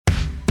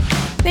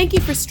Thank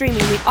you for streaming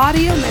the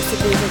audio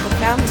messages of the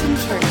Fountain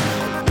Church.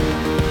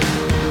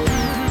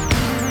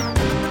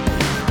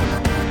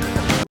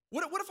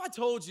 What if I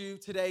told you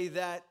today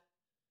that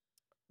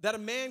a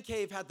man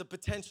cave had the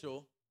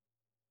potential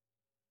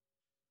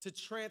to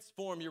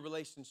transform your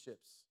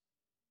relationships?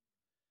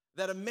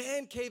 That a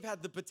man cave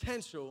had the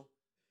potential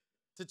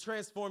to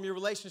transform your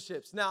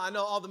relationships. Now, I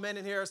know all the men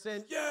in here are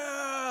saying,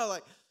 yeah,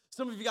 like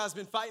some of you guys have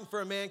been fighting for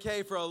a man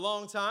cave for a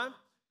long time.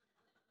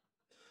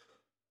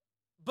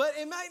 But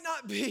it might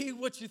not be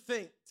what you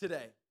think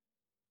today.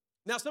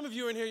 Now, some of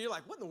you in here, you're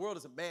like, what in the world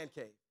is a man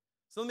cave?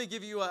 So let me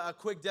give you a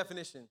quick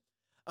definition.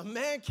 A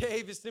man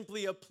cave is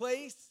simply a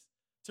place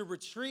to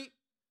retreat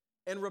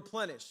and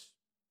replenish.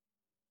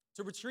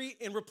 To retreat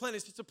and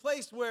replenish. It's a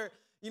place where,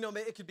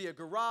 it could be a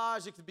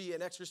garage, it could be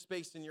an extra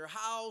space in your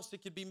house,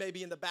 it could be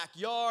maybe in the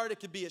backyard, it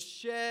could be a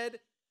shed.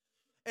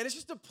 And it's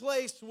just a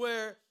place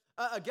where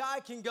a guy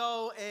can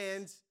go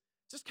and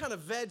just kind of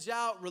veg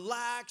out,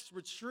 relax,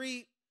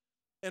 retreat,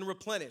 and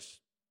replenish.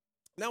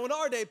 Now, in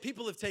our day,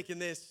 people have taken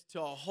this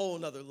to a whole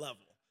nother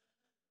level.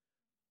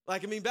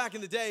 Back in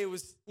the day, it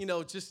was,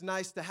 just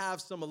nice to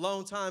have some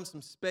alone time,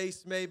 some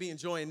space maybe,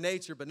 enjoying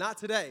nature, but not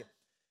today.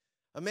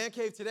 A man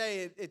cave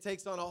today, it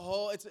takes on a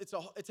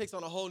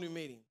whole new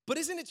meaning. But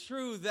isn't it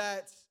true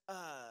that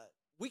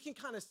we can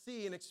kind of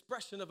see an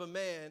expression of a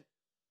man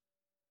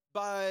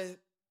by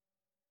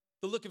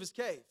the look of his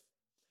cave?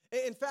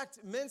 In fact,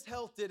 Men's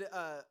Health did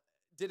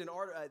an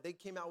article. They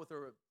came out with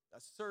a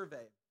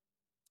survey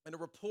and a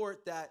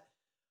report that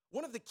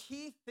one of the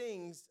key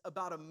things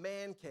about a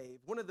man cave,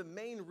 one of the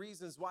main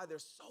reasons why they're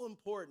so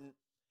important,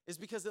 is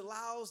because it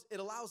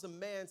allows a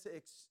man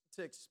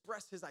to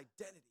express his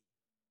identity.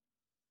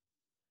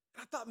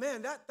 And I thought,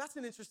 man, that's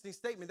an interesting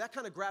statement. That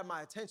kind of grabbed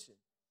my attention.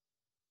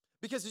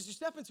 Because as you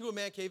step into a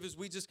man cave, as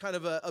we just kind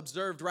of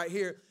observed right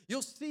here,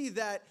 you'll see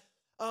that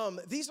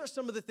these are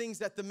some of the things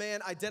that the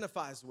man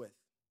identifies with.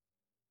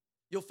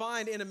 You'll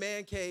find in a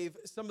man cave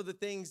some of the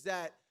things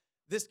that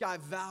this guy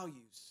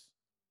values.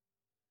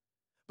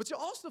 But you'll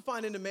also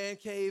find in a man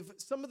cave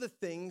some of the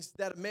things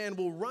that a man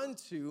will run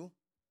to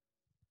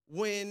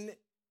when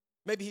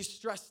maybe he's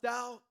stressed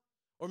out,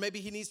 or maybe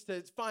he needs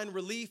to find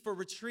relief or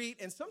retreat.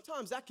 And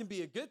sometimes that can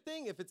be a good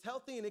thing if it's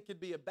healthy, and it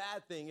could be a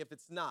bad thing if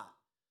it's not.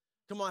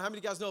 Come on, how many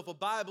of you guys know if a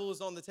Bible is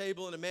on the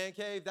table in a man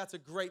cave, that's a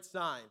great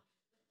sign.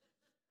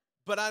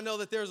 But I know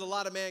that there's a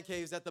lot of man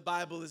caves that the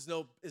Bible is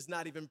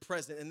not even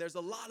present. And there's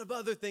a lot of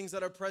other things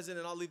that are present,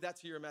 and I'll leave that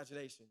to your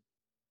imagination.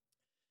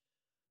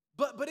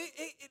 But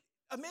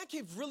a man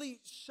cave really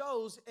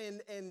shows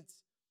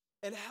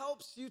and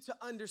helps you to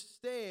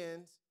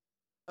understand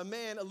a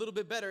man a little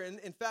bit better. And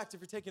in fact, if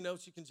you're taking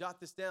notes, you can jot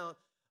this down.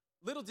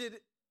 Little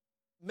did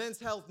Men's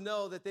Health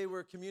know that they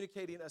were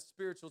communicating a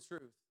spiritual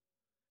truth.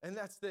 And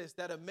that's this,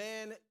 that a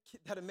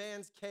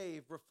man's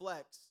cave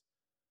reflects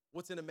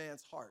what's in a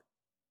man's heart.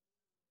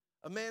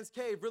 A man's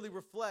cave really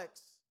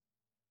reflects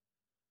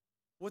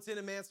what's in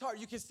a man's heart.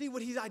 You can see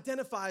what he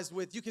identifies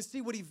with. You can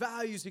see what he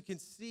values. You can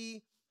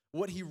see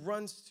what he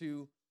runs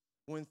to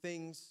when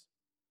things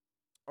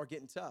are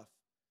getting tough.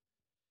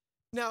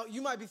 Now,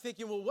 you might be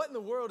thinking, well, what in the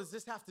world does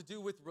this have to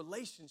do with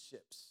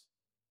relationships?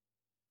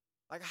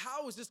 Like,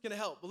 how is this going to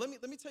help? Well,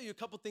 let me tell you a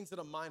couple things that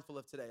I'm mindful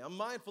of today. I'm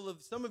mindful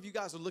of some of you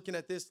guys are looking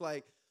at this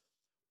like,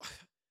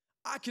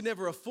 I could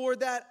never afford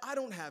that. I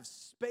don't have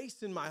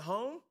space in my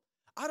home.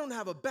 I don't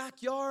have a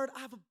backyard. I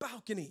have a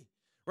balcony,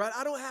 right?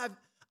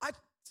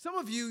 Some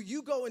of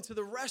you go into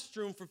the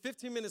restroom for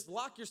 15 minutes,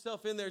 lock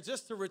yourself in there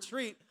just to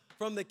retreat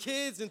from the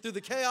kids and through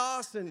the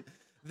chaos, and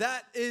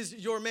that is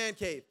your man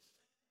cave.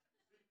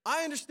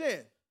 I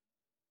understand.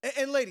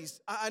 And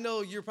ladies, I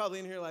know you're probably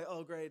in here like,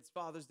 oh, great, it's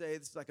Father's Day.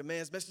 This is like a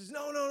man's message.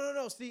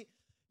 No. See,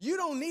 you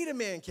don't need a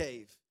man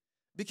cave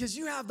because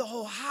you have the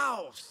whole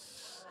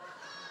house.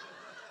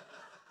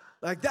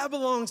 Like, that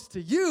belongs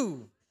to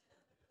you.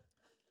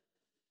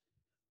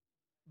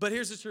 But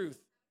here's the truth.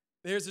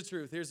 Here's the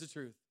truth.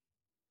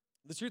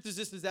 The truth is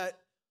this, is that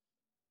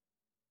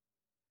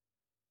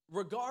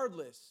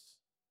regardless,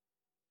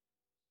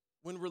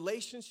 when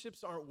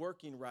relationships aren't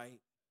working right,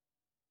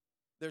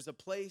 there's a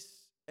place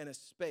and a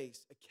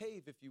space, a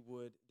cave, if you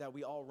would, that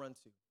we all run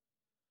to,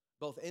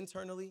 both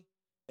internally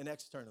and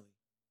externally.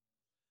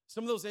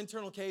 Some of those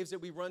internal caves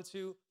that we run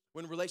to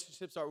when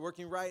relationships aren't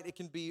working right, it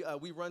can be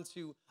we run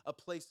to a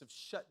place of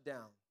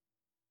shutdown.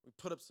 We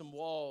put up some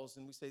walls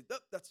and we say,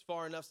 that's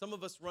far enough. Some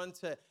of us run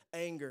to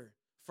anger,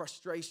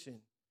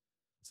 frustration.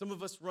 Some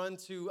of us run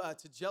to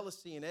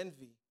jealousy and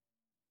envy.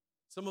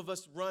 Some of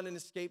us run and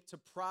escape to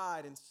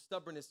pride and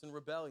stubbornness and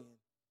rebellion.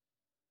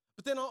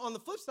 But then on the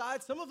flip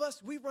side, some of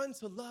us, we run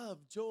to love,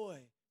 joy,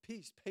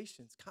 peace,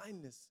 patience,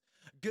 kindness,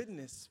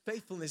 goodness,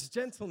 faithfulness,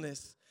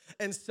 gentleness,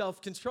 and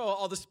self-control.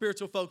 All the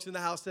spiritual folks in the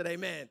house said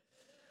amen.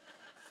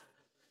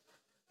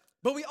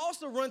 But we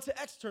also run to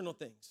external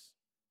things.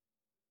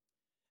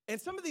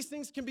 And some of these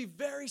things can be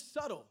very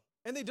subtle,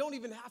 and they don't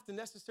even have to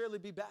necessarily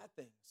be bad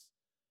things.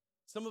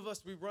 Some of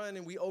us, we run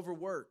and we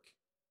overwork.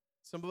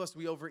 Some of us,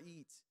 we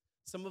overeat.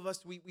 Some of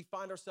us, we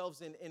find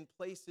ourselves in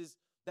places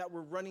that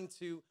we're running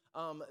to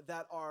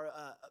that are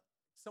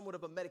somewhat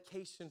of a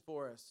medication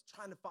for us,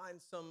 trying to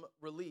find some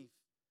relief.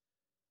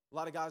 A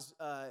lot of guys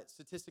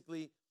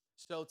statistically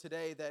show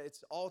today that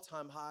it's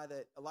all-time high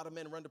that a lot of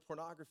men run to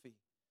pornography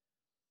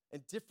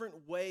and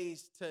different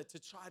ways to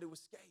try to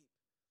escape.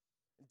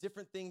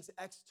 Different things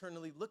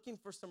externally, looking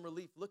for some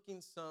relief,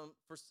 looking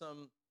for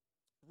some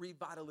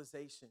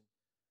revitalization.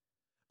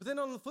 But then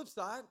on the flip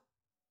side,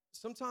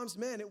 sometimes,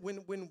 man,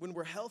 when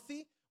we're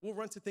healthy, we'll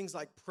run to things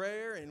like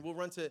prayer, and we'll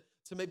run to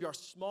maybe our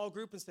small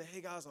group and say,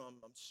 hey, guys, I'm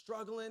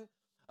struggling.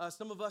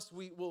 Some of us,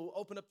 we will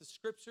open up the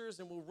scriptures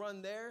and we'll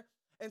run there.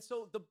 And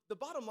so the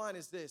bottom line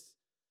is this,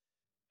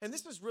 and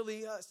this is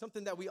really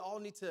something that we all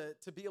need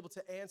to be able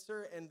to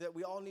answer and that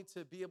we all need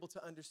to be able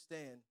to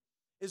understand,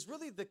 is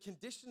really the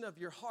condition of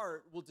your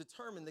heart will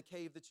determine the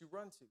cave that you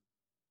run to.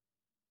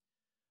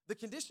 The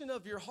condition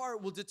of your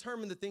heart will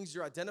determine the things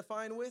you're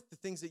identifying with, the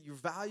things that you're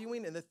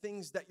valuing, and the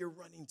things that you're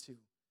running to.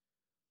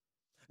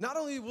 Not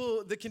only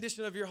will the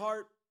condition of your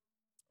heart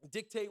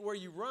dictate where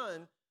you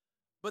run,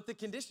 but the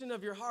condition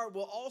of your heart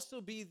will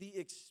also be the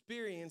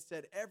experience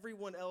that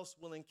everyone else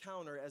will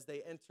encounter as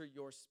they enter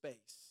your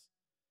space,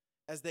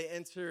 as they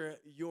enter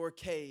your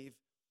cave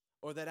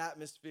or that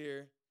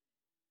atmosphere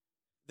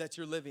that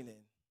you're living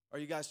in. Are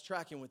you guys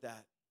tracking with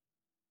that?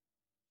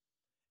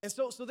 And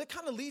so that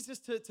kind of leads us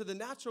to the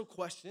natural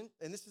question,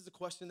 and this is a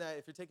question that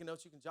if you're taking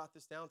notes, you can jot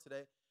this down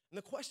today. And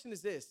the question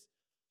is this,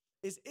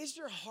 is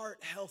your heart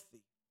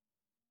healthy?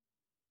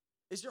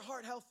 Is your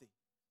heart healthy?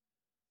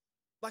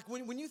 Like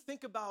when you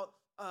think about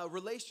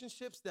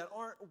relationships that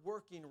aren't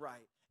working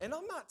right, and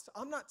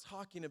I'm not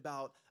talking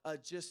about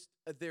just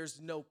there's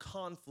no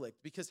conflict,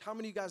 because how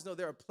many of you guys know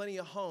there are plenty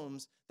of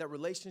homes that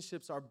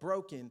relationships are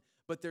broken,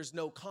 but there's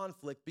no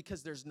conflict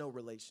because there's no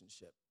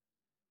relationship.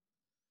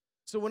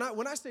 So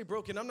when I say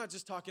broken, I'm not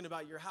just talking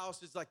about your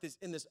house is like this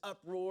in this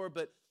uproar,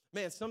 but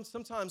man,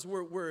 sometimes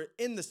we're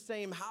in the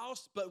same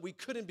house, but we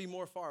couldn't be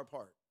more far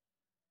apart.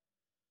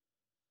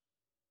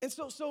 And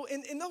so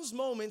in those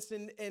moments,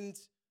 and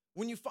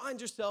when you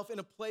find yourself in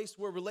a place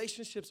where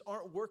relationships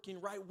aren't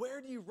working right, where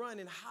do you run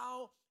and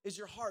how is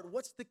your heart?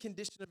 What's the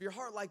condition of your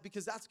heart like?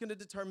 Because that's going to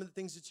determine the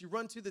things that you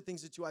run to, the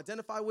things that you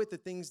identify with, the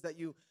things that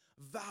you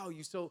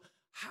value. So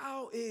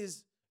how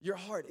is your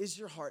heart? Is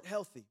your heart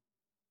healthy?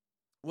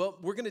 Well,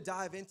 we're going to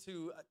dive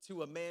into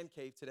a man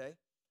cave today.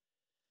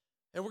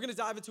 And we're going to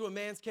dive into a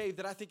man's cave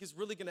that I think is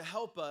really going to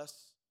help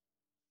us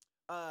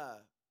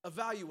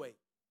evaluate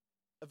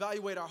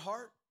our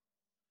heart,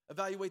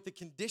 evaluate the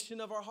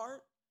condition of our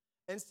heart,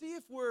 and see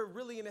if we're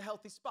really in a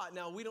healthy spot.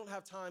 Now, we don't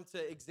have time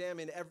to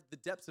examine the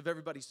depths of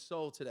everybody's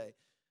soul today,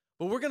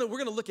 but we're gonna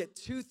look at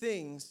two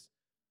things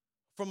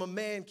from a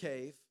man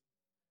cave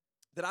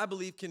that I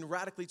believe can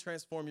radically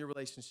transform your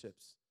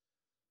relationships.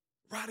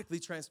 Radically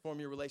transform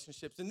your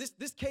relationships. And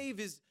this cave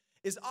is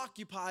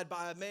occupied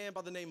by a man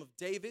by the name of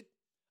David,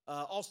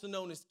 also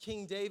known as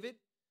King David.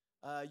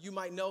 You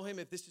might know him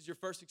if this is your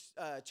first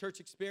church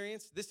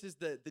experience. This is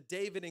the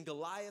David and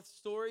Goliath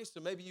story. So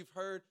maybe you've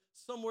heard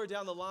somewhere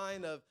down the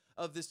line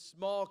of this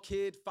small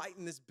kid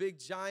fighting this big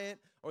giant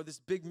or this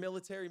big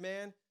military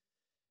man.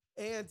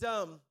 And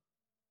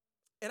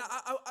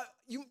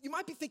you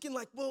might be thinking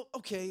like, well,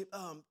 okay,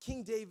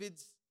 King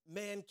David's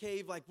man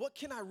cave, like what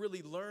can I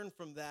really learn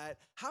from that?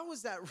 How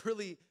is that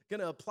really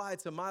gonna apply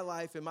to my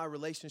life and my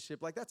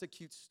relationship? Like that's a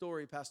cute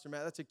story, Pastor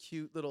Matt. That's a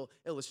cute little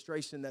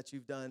illustration that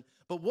you've done.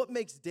 But what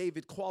makes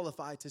David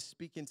qualified to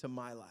speak into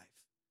my life?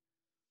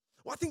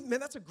 Well, I think, man,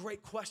 that's a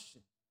great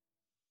question.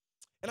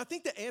 And I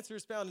think the answer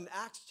is found in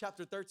Acts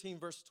chapter 13,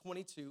 verse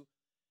 22.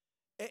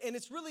 And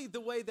it's really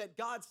the way that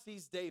God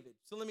sees David.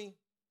 So let me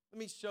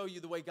show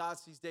you the way God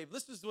sees David.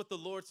 This is what the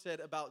Lord said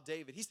about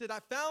David. He said, I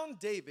found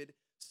David,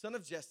 son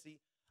of Jesse,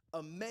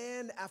 a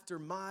man after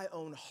my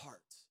own heart.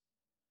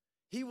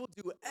 He will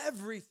do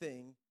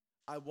everything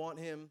I want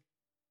him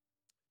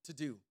to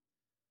do.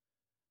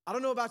 I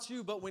don't know about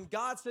you, but when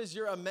God says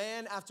you're a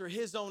man after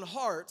his own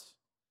heart,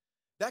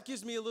 that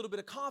gives me a little bit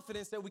of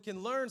confidence that we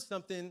can learn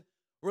something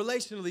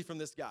relationally from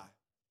this guy.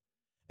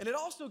 And it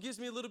also gives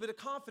me a little bit of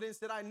confidence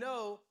that I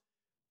know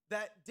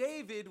that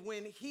David,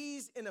 when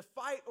he's in a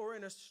fight or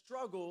in a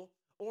struggle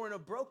or in a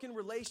broken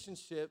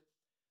relationship,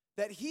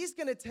 that he's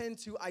going to tend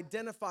to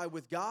identify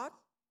with God.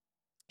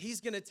 He's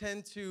going to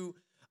tend to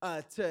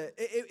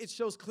it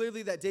shows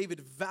clearly that David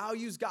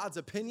values God's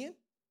opinion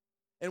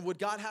and what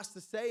God has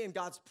to say and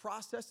God's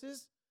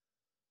processes.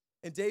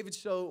 And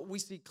we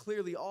see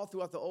clearly all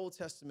throughout the Old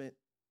Testament,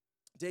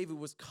 David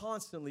was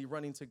constantly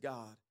running to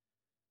God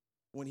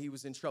when he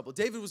was in trouble.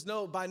 David was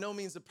by no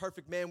means a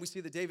perfect man. We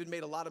see that David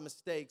made a lot of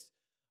mistakes,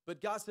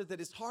 but God said that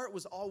his heart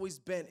was always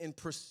bent in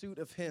pursuit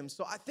of him.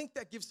 So I think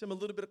that gives him a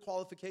little bit of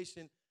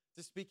qualification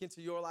to speak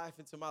into your life,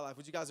 into my life.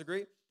 Would you guys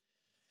agree?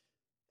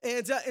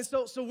 And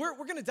so we're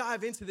going to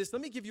dive into this.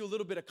 Let me give you a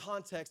little bit of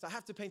context. I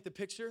have to paint the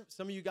picture.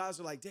 Some of you guys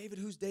are like, David,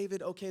 who's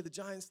David? Okay, the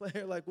giant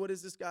slayer. Like, what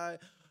is this guy?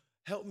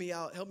 Help me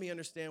out. Help me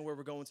understand where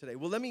we're going today.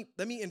 Well, let me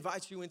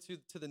invite you into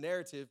the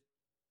narrative,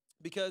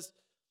 because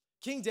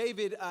King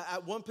David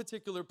at one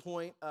particular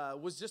point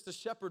was just a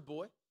shepherd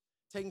boy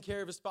taking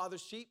care of his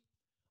father's sheep.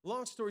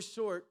 Long story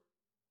short,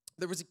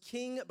 there was a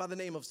king by the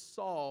name of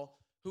Saul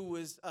who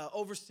was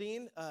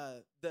overseeing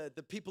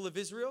the people of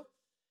Israel.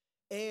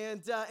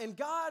 And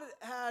God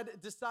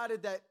had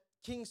decided that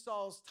King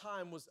Saul's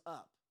time was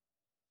up.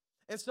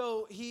 And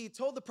so he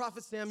told the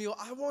prophet Samuel,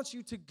 I want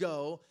you to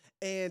go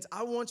and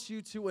I want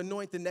you to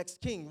anoint the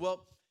next king.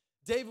 Well,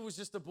 David was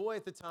just a boy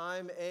at the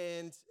time,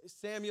 and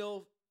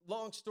Samuel,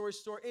 long story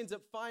short, ends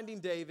up finding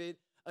David,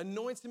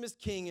 anoints him as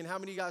king. And how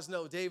many of you guys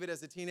know David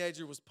as a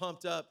teenager was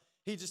pumped up?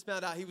 He just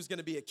found out he was going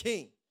to be a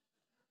king.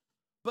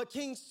 But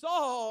King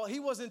Saul,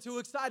 he wasn't too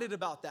excited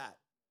about that.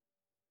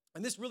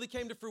 And this really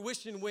came to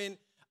fruition when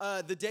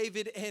the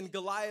David and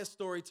Goliath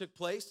story took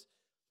place.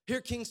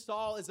 Here, King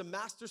Saul is a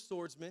master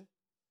swordsman.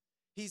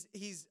 He's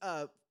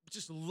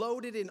just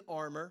loaded in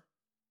armor.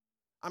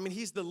 I mean,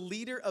 he's the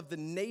leader of the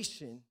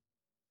nation,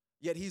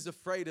 yet he's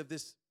afraid of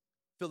this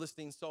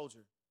Philistine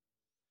soldier.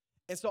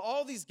 And so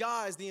all these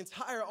guys, the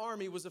entire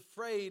army was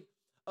afraid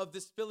of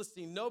this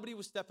Philistine. Nobody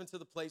was stepping to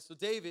the plate. So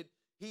David,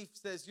 he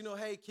says,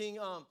 hey, King,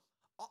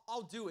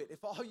 I'll do it.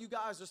 If all you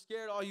guys are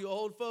scared, all you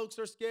old folks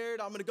are scared,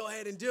 I'm going to go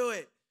ahead and do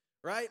it,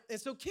 right? And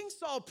so King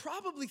Saul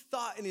probably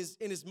thought in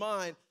his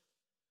mind,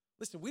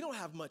 listen, we don't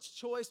have much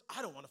choice.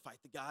 I don't want to fight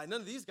the guy. None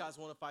of these guys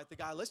want to fight the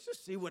guy. Let's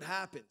just see what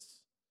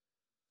happens.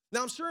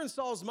 Now, I'm sure in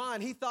Saul's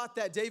mind, he thought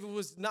that David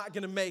was not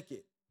going to make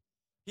it.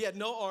 He had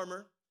no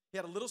armor. He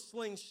had a little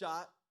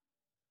slingshot,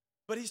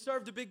 but he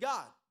served a big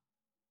God.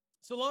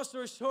 So long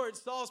story short,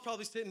 Saul's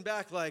probably sitting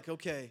back like,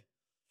 okay,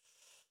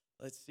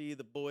 let's see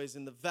the boys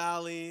in the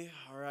valley.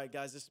 All right,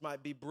 guys, this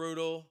might be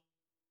brutal.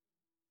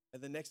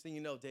 And the next thing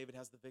you know, David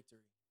has the victory.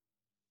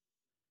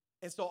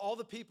 And so all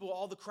the people,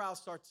 all the crowd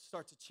start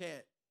to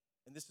chant.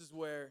 And this is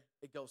where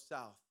it goes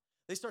south.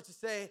 They start to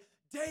say,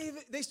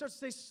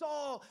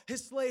 Saul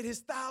has slayed his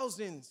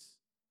thousands,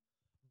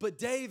 but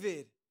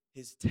David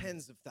his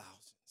tens of thousands.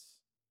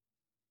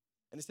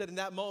 And it said in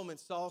that moment,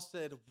 Saul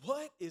said,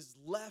 what is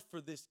left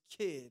for this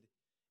kid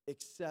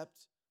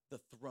except the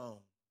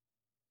throne?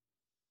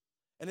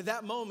 And in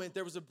that moment,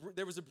 there was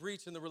a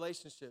breach in the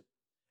relationship.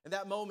 In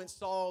that moment,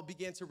 Saul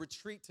began to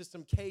retreat to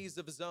some caves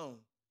of his own,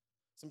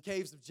 some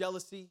caves of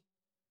jealousy,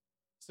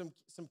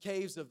 some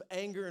caves of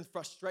anger and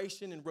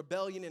frustration and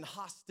rebellion and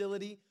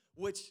hostility,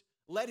 which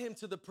led him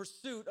to the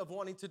pursuit of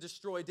wanting to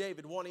destroy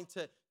David, wanting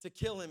to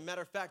kill him.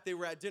 Matter of fact, they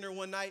were at dinner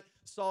one night.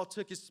 Saul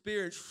took his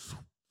spear and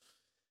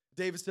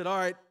David said, all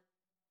right,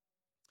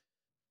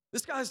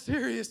 this guy's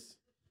serious.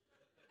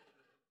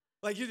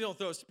 Like, you don't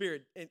throw a spear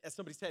at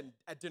somebody's head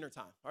at dinner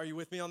time. Are you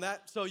with me on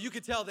that? So you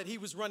could tell that he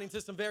was running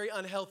to some very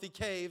unhealthy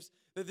caves,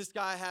 that this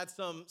guy had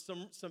some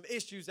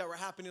issues that were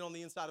happening on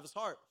the inside of his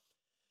heart.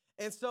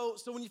 And so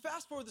when you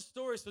fast forward the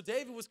story, so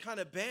David was kind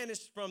of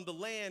banished from the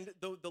land,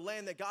 the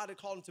land that God had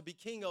called him to be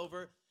king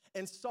over,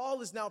 and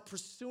Saul is now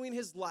pursuing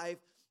his life,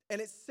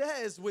 and it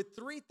says with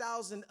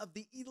 3,000 of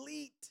the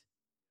elite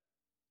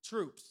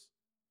troops.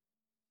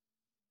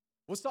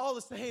 What Saul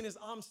is saying is,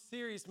 I'm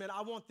serious, man.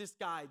 I want this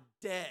guy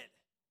dead.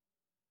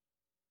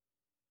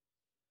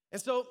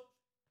 And so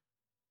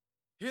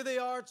here they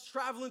are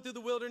traveling through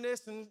the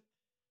wilderness and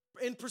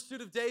in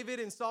pursuit of David.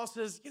 And Saul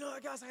says,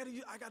 guys,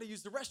 I got to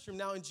use the restroom.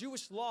 Now, in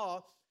Jewish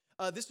law,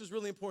 this was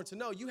really important to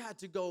know. You had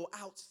to go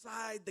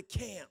outside the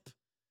camp.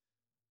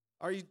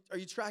 Are you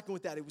tracking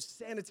with that? It was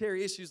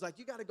sanitary issues. Like,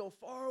 you got to go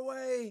far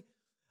away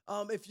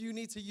if you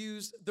need to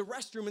use the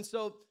restroom. And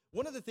so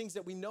one of the things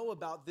that we know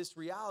about this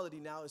reality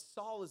now is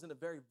Saul is in a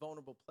very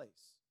vulnerable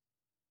place.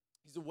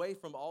 He's away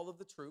from all of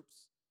the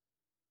troops,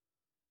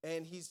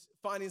 and he's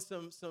finding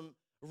some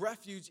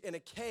refuge in a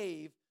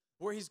cave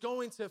where he's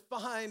going to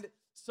find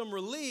some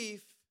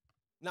relief,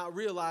 not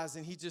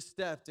realizing he just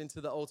stepped into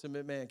the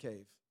ultimate man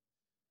cave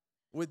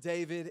with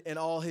David and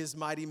all his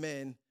mighty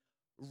men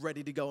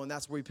ready to go. And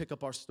that's where we pick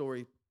up our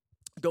story.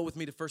 Go with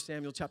me to 1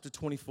 Samuel chapter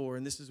 24,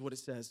 and this is what it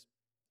says.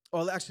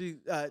 Oh, actually,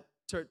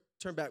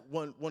 turn back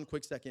one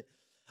quick second.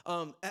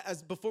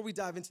 Before we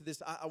dive into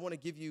this, I want to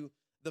give you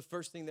the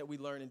first thing that we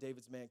learn in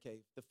David's man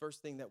cave, the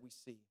first thing that we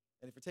see.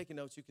 And if you're taking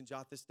notes, you can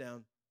jot this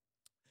down.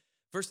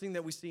 First thing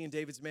that we see in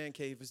David's man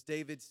cave is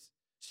David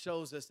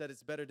shows us that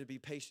it's better to be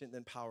patient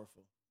than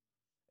powerful.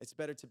 It's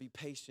better to be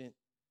patient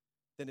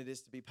than it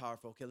is to be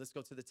powerful. Okay, let's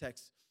go to the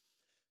text.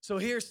 So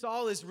here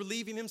Saul is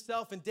relieving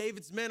himself, and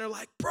David's men are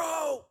like,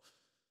 bro,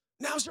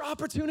 now's your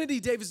opportunity.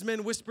 David's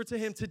men whisper to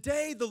him,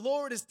 today the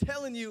Lord is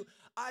telling you,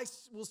 I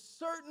will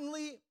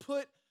certainly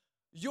put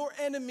your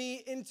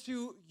enemy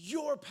into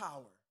your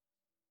power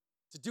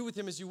to do with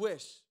him as you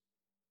wish.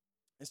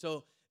 And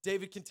so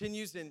David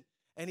continues,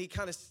 and he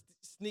kind of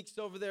sneaks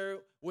over there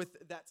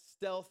with that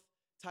stealth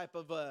type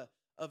of a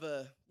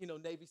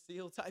Navy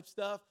SEAL type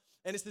stuff.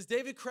 And it says,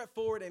 David crept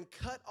forward and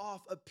cut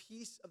off a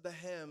piece of the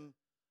hem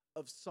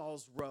of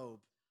Saul's robe.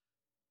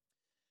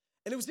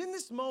 And it was in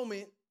this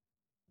moment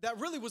that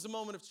really was a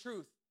moment of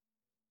truth.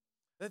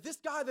 That this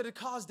guy that had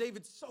caused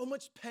David so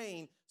much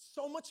pain,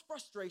 so much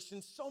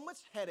frustration, so much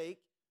headache,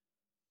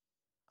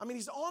 I mean,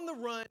 he's on the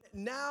run.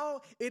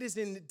 Now it is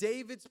in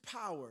David's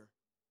power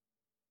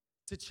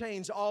to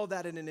change all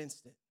that in an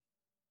instant.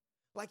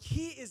 Like,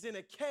 he is in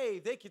a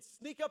cave. They could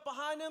sneak up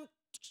behind him,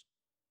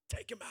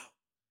 take him out.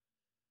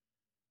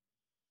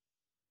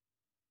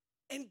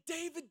 And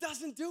David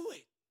doesn't do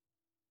it.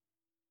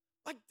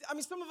 Like, I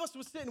mean, some of us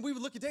would sit and we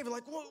would look at David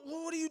like,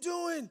 what are you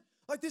doing?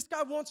 Like, this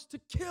guy wants to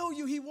kill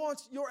you. He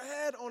wants your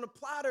head on a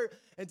platter.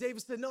 And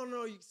David said,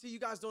 no. You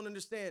guys don't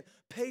understand.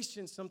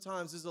 Patience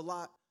sometimes is a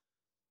lot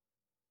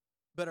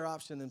better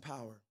option than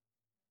power.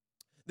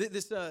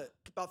 This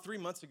about 3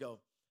 months ago,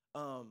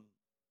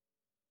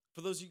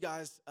 for those of you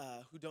guys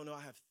who don't know,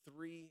 I have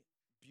 3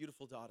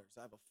 beautiful daughters.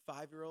 I have a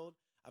 5-year-old,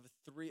 I have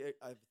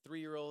a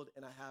 3-year-old,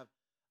 and I have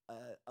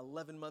an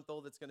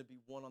 11-month-old that's going to be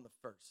 1 on the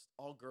 1st,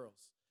 all girls.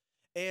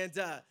 And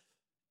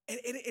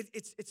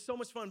it's so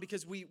much fun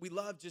because we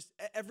love just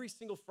every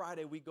single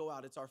Friday we go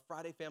out. It's our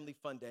Friday Family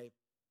Fun Day,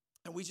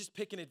 and we just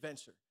pick an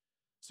adventure.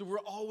 So we're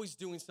always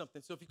doing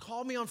something. So if you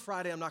call me on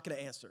Friday, I'm not going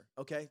to answer,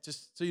 okay?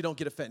 Just so you don't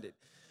get offended.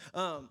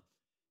 And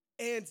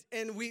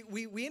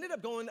we ended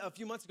up going a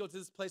few months ago to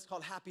this place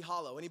called Happy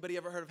Hollow. Anybody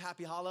ever heard of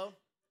Happy Hollow?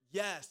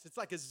 Yes, it's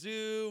like a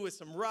zoo with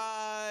some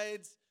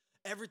rides.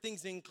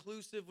 Everything's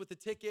inclusive with the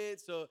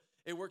ticket, so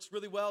it works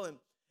really well. And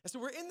so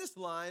we're in this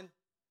line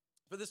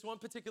for this one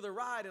particular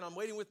ride, and I'm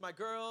waiting with my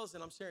girls,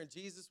 and I'm sharing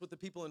Jesus with the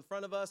people in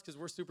front of us because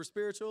we're super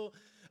spiritual,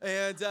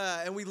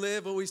 and we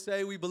live what we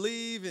say we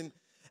believe,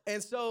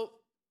 and so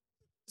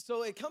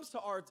it comes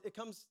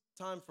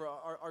time for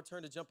our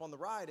turn to jump on the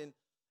ride,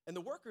 and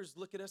the workers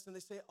look at us and they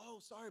say, "Oh,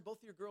 sorry, both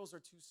of your girls are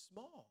too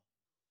small.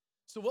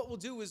 So what we'll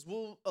do is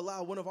we'll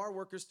allow one of our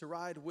workers to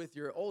ride with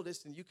your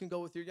oldest, and you can go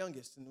with your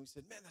youngest." And we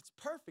said, "Man, that's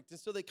perfect." And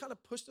so they kind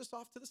of pushed us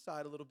off to the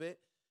side a little bit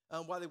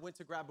while they went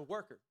to grab a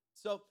worker.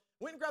 So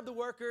went and grabbed the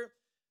worker.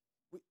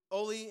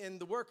 Oli and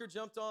the worker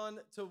jumped on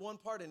to one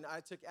part, and I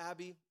took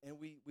Abby, and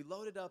we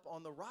loaded up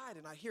on the ride,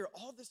 and I hear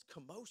all this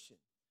commotion,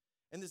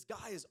 and this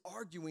guy is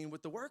arguing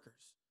with the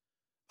workers.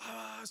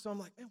 So I'm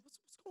like, "Man, what's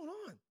going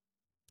on?"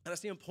 And I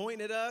see him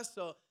pointing at us,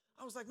 so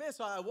I was like, "Man,"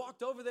 so I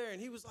walked over there,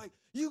 and he was like,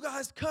 "You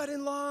guys cut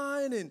in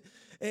line,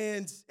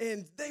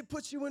 and they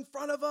put you in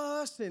front of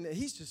us," and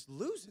he's just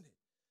losing it.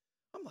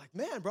 I'm like,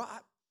 "Man, bro,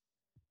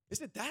 is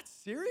it that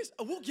serious?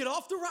 We'll get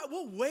off the ride.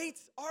 We'll wait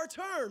our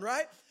turn,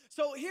 right?"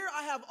 So here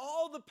I have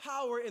all the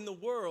power in the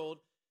world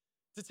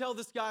to tell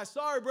this guy,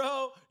 "Sorry,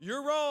 bro,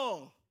 you're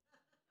wrong."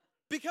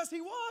 Because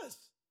he was.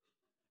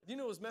 You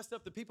know what was messed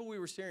up? The people we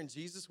were sharing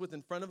Jesus with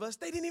in front of us,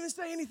 they didn't even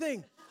say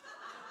anything.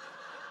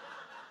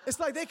 It's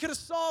like they could have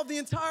solved the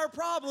entire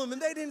problem, and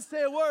they didn't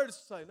say a word. It's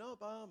just like,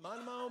 "Nope, I'm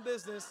minding my own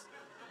business.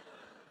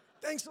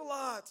 Thanks a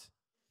lot."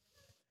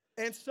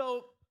 And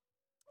so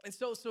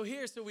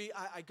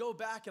I go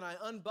back and I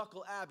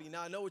unbuckle Abby.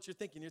 Now I know what you're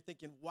thinking. You're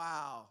thinking,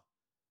 "Wow,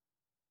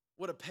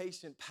 what a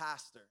patient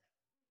pastor.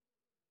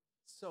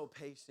 So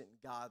patient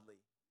and godly."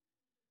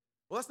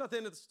 Well, that's not the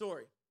end of the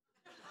story.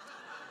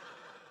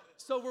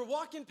 So we're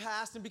walking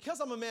past, and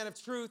because I'm a man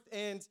of truth,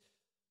 and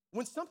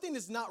when something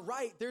is not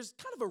right, there's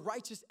kind of a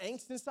righteous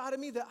angst inside of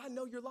me that I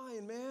know you're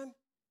lying, man.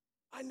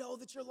 I know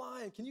that you're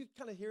lying. Can you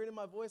kind of hear it in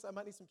my voice? I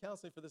might need some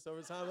counseling for this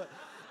over time.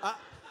 But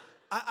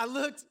I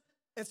looked,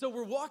 and so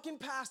we're walking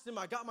past him.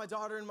 I got my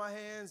daughter in my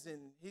hands,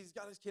 and he's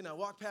got his kid, and I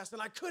walked past,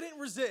 and I couldn't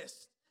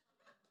resist.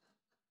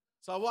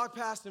 So I walked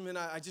past him, and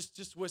I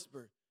just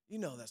whispered, "You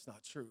know that's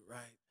not true,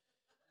 right?"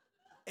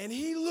 And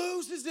he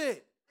loses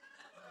it.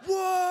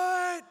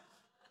 "What?"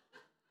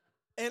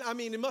 And I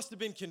mean, it must have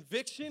been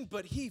conviction,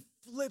 but he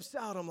flips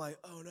out. I'm like,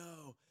 "Oh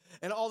no."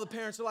 And all the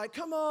parents are like,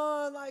 "Come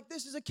on, like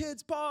this is a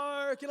kid's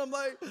park." And I'm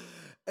like,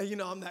 and you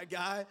know, I'm that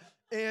guy.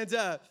 And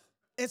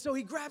so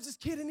he grabs his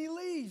kid and he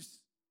leaves.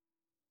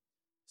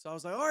 So I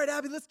was like, "All right,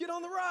 Abby, let's get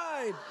on the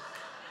ride."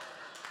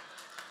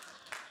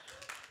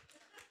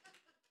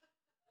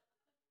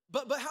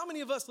 But how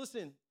many of us,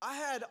 listen,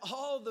 I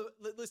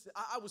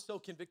was so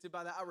convicted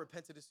by that. I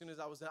repented as soon as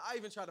I was there. I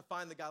even tried to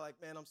find the guy like,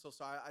 "Man, I'm so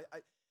sorry.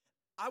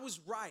 I was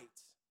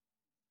right,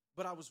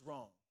 but I was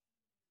wrong."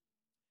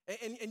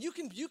 And you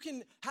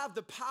can have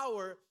the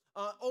power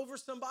over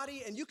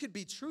somebody, and you could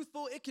be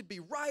truthful. It could be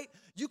right.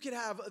 You could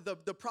have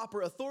the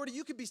proper authority.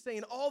 You could be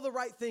saying all the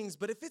right things,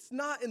 but if it's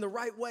not in the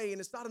right way and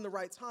it's not in the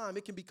right time,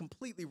 it can be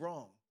completely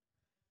wrong.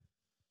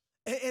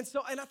 And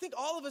I think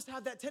all of us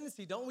have that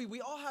tendency, don't we?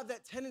 We all have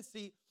that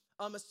tendency,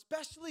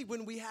 especially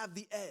when we have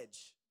the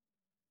edge.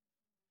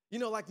 You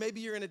know, like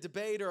maybe you're in a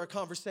debate or a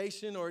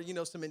conversation or, you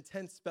know, some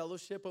intense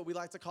fellowship, what we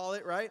like to call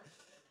it, right?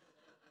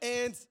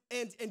 And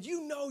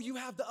you know you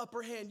have the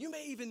upper hand. You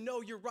may even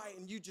know you're right,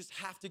 and you just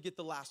have to get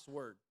the last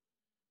word.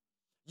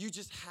 You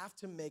just have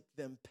to make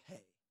them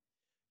pay.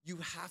 You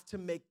have to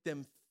make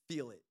them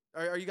feel it.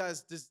 Are you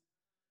guys just,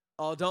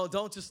 oh,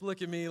 don't just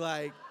look at me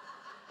like,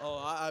 "Oh,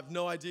 I have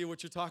no idea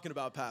what you're talking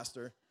about,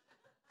 Pastor."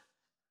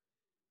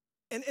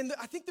 And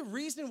I think the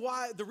reason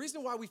why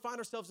we find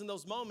ourselves in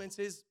those moments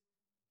is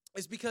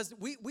because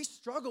we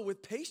struggle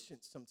with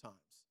patience sometimes.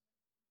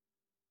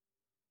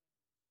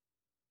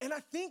 And I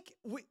think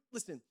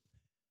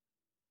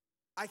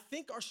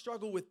our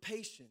struggle with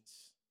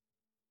patience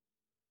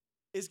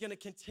is going to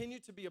continue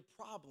to be a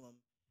problem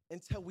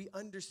until we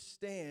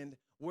understand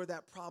where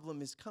that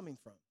problem is coming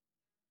from.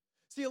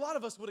 See, a lot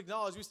of us would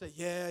acknowledge, we say,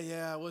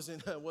 yeah, I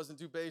wasn't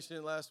too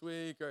patient last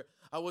week, or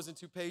I wasn't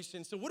too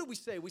patient. So what do we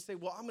say? We say,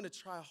 well, I'm going to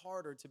try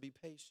harder to be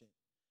patient.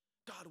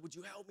 God, would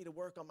you help me to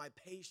work on my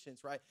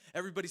patience, right?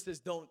 Everybody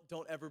says, don't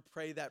ever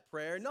pray that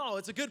prayer. No,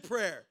 it's a good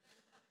prayer.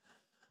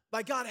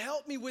 Like, God,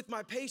 help me with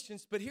my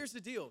patience. But here's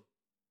the deal.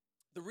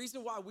 The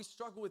reason why we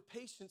struggle with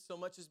patience so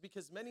much is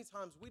because many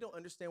times we don't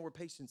understand where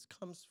patience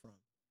comes from.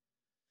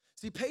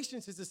 See,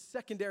 patience is a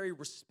secondary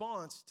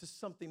response to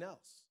something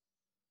else.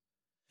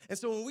 And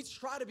so when we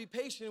try to be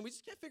patient, we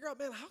just can't figure out,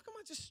 man, how come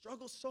I just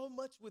struggle so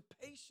much with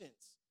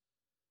patience?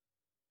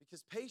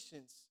 Because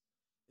patience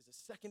is a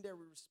secondary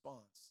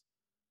response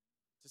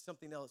to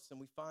something else.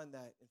 And we find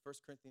that in 1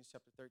 Corinthians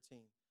chapter 13,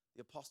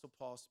 the Apostle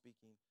Paul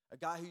speaking, a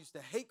guy who used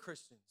to hate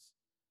Christians,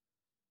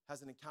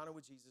 has an encounter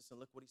with Jesus, and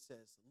look what he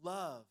says.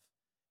 Love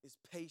is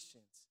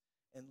patient,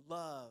 and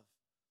love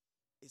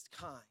is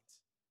kind.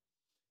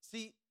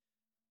 See,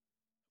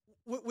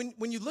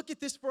 when you look at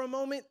this for a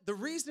moment, the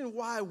reason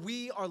why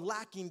we are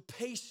lacking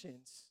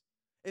patience,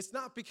 it's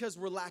not because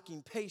we're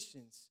lacking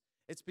patience,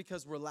 it's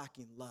because we're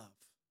lacking love.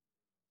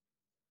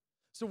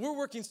 So we're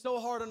working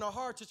so hard on our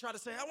heart to try to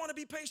say, I want to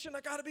be patient,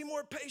 I got to be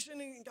more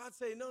patient. And God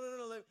say,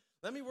 no,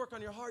 let me work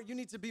on your heart. You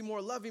need to be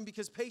more loving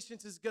because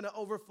patience is going to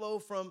overflow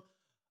from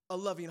a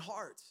loving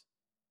heart.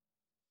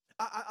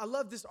 I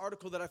love this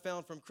article that I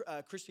found from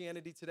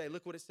Christianity Today.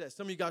 Look what it says.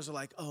 Some of you guys are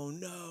like, oh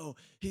no,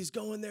 he's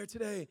going there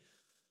today.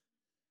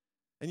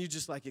 And you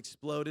just like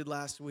exploded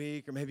last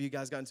week, or maybe you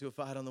guys got into a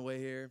fight on the way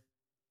here.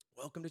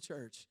 Welcome to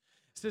church.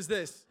 It says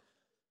this,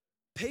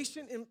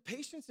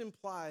 patience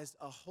implies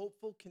a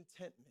hopeful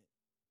contentment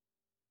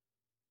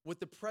with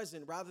the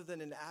present rather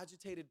than an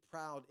agitated,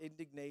 proud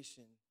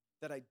indignation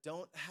that I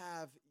don't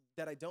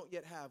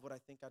yet have what I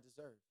think I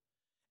deserve.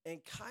 And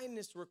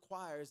kindness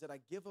requires that I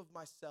give of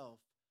myself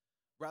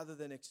rather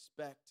than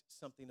expect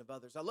something of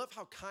others. I love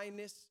how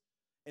kindness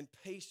and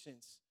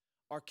patience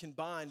are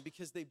combined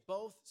because they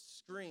both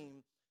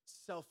scream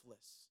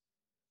selfless.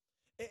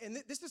 And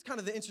this is kind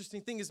of the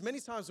interesting thing is many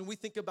times when we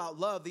think about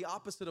love, the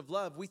opposite of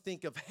love, we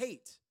think of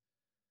hate.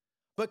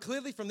 But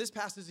clearly from this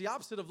passage, the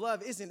opposite of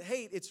love isn't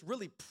hate, it's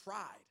really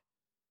pride.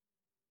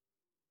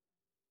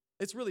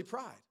 It's really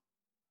pride.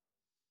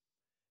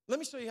 Let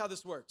me show you how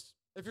this works.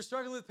 If you're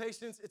struggling with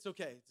patience, it's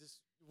okay.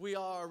 We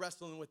are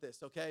wrestling with this,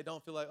 okay?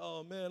 Don't feel like,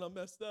 oh man, I'm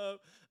messed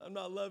up, I'm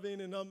not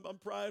loving, and I'm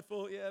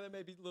prideful. Yeah, that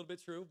may be a little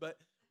bit true, but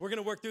we're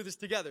gonna work through this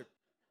together.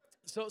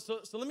 So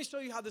let me show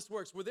you how this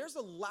works. Where there's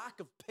a lack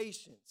of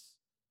patience,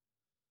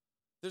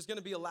 there's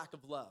gonna be a lack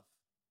of love.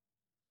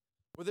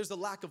 Where there's a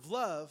lack of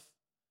love,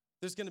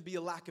 there's gonna be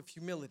a lack of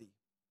humility.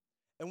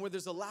 And where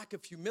there's a lack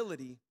of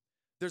humility,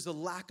 there's a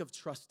lack of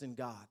trust in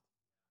God.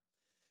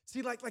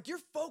 See, like you're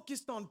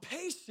focused on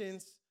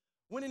patience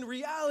when in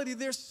reality,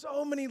 there's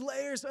so many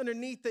layers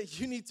underneath that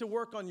you need to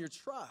work on your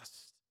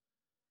trust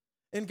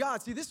in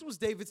God. See, this was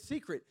David's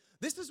secret.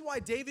 This is why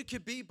David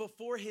could be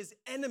before his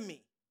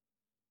enemy,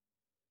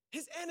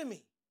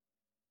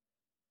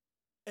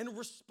 and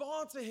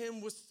respond to him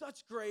with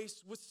such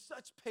grace, with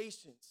such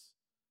patience.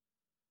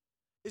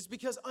 It's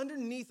because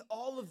underneath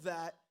all of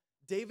that,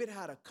 David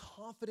had a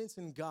confidence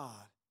in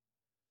God,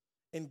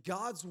 in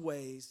God's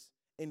ways,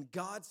 in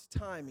God's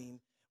timing,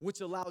 which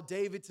allowed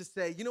David to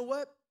say, you know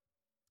what?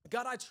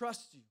 God, I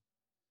trust you.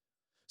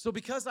 So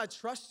because I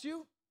trust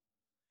you,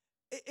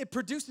 it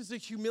produces a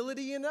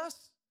humility in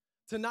us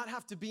to not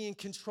have to be in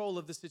control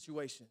of the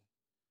situation.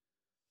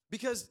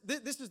 Because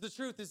this is the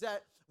truth, is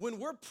that when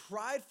we're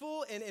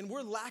prideful and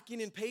we're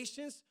lacking in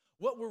patience,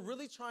 what we're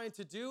really trying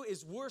to do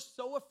is we're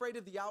so afraid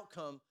of the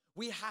outcome,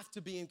 we have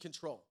to be in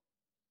control.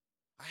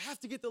 I have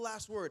to get the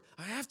last word.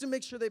 I have to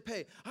make sure they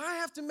pay. I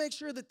have to make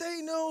sure that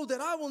they know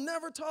that I will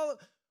never tolerate.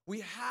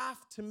 We have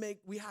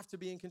to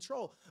be in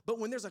control. But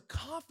when there's a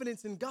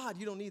confidence in God,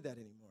 you don't need that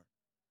anymore.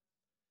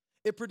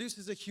 It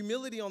produces a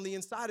humility on the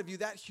inside of you.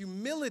 That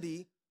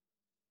humility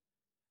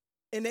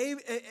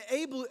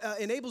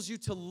enables you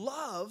to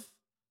love,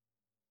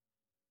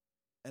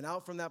 and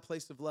out from that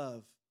place of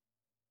love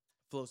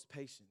flows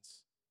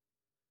patience.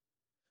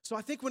 So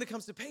I think when it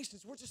comes to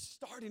patience, we're just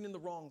starting in the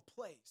wrong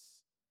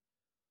place.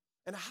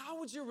 And how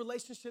would your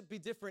relationship be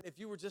different if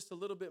you were just a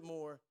little bit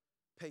more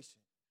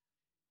patient?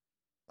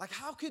 Like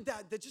how could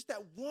that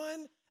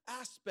one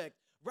aspect,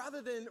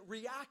 rather than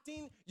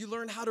reacting, you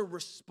learn how to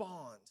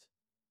respond?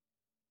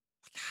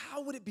 Like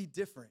how would it be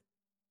different?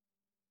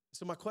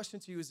 So my question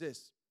to you is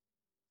this.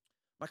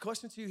 My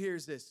question to you here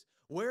is this.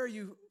 Where are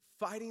you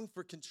fighting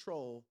for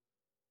control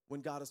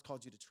when God has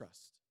called you to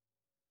trust?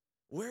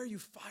 Where are you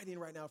fighting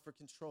right now for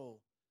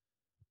control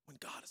when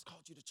God has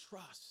called you to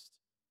trust?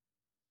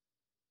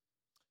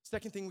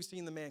 Second thing we see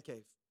in the man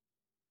cave.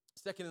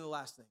 Second and the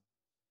last thing.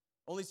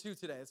 Only two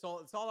today. It's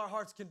all our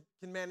hearts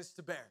can manage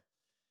to bear.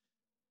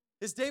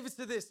 Is David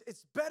said this,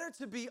 it's better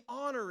to be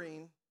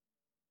honoring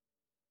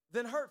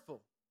than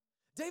hurtful.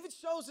 David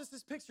shows us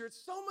this picture.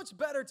 It's so much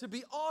better to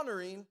be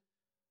honoring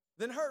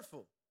than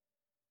hurtful.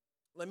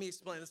 Let me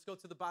explain. Let's go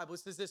to the Bible. It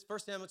says this, 1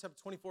 Samuel chapter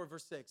 24,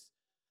 verse 6.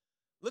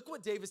 Look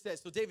what David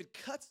says. So David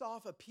cuts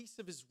off a piece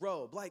of his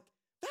robe. Like,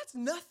 that's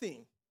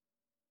nothing.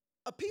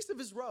 a piece of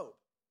his robe.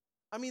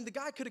 I mean, the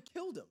guy could have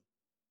killed him.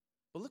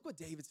 But look what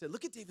David said.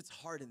 Look at David's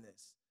heart in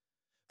this.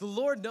 The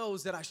Lord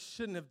knows that I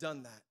shouldn't have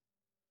done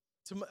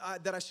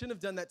that. That I shouldn't have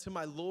done that to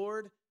my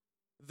Lord,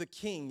 the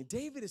king.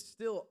 David is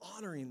still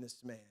honoring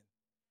this man,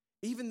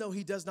 even though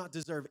he does not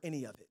deserve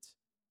any of it.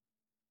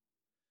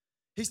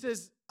 He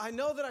says, I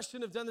know that I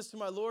shouldn't have done this to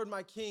my Lord,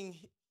 my king.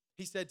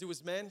 He said to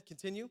his men,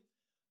 continue.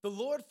 The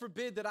Lord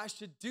forbid that I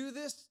should do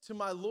this to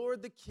my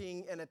Lord, the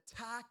king, and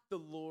attack the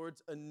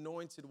Lord's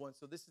anointed one.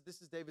 So this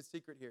is David's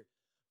secret here.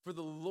 For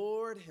the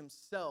Lord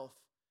himself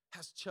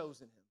has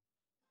chosen him.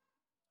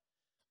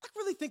 Like,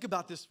 really think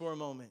about this for a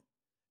moment.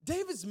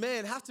 David's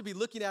men have to be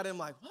looking at him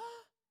like, what?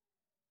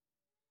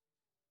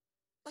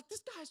 Like,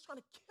 this guy's trying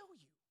to kill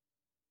you.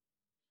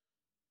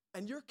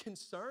 And you're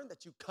concerned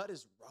that you cut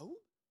his robe?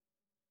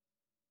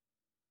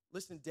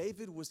 Listen,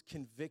 David was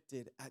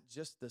convicted at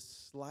just the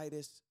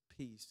slightest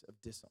piece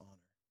of dishonor.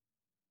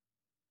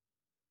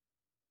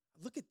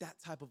 Look at that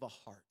type of a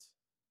heart.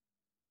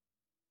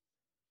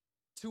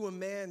 To a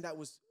man that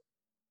was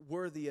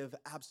worthy of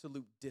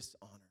absolute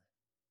dishonor.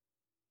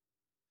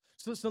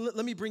 So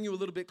let me bring you a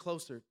little bit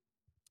closer,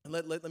 and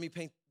let me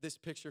paint this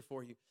picture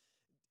for you.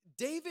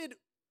 David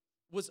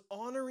was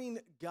honoring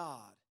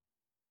God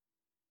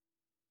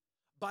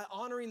by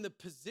honoring the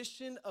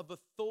position of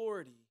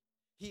authority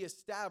he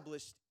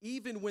established,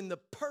 even when the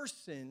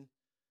person's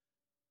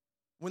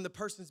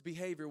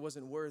behavior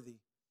wasn't worthy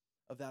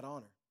of that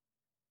honor.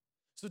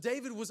 So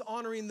David was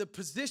honoring the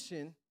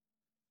position,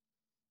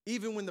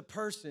 even when the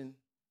person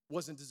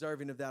wasn't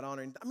deserving of that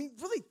honor. And I mean,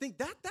 really think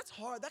that's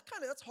hard.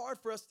 That's hard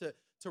for us to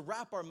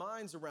wrap our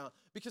minds around,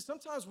 because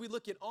sometimes we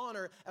look at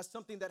honor as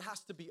something that has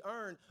to be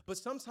earned, but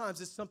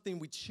sometimes it's something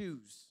we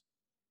choose.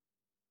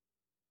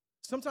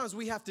 Sometimes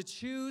we have to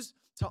choose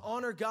to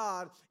honor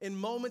God in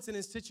moments and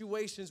in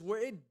situations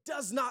where it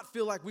does not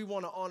feel like we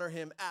want to honor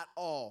him at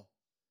all.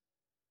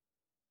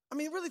 I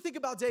mean, really think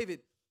about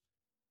David.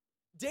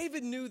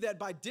 David knew that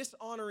by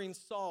dishonoring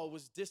Saul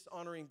was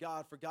dishonoring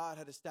God, for God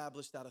had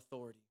established that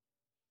authority.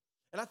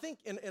 And I think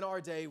in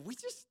our day, I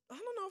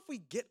don't know if we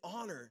get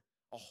honor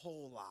a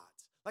whole lot.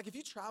 Like, if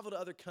you travel to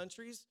other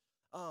countries,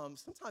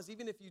 sometimes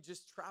even if you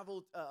just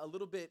traveled a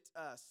little bit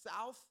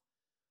south,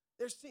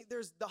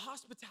 there's the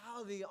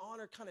hospitality,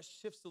 honor kind of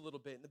shifts a little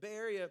bit. In the Bay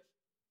Area,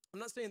 I'm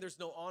not saying there's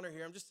no honor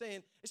here. I'm just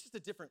saying it's just a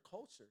different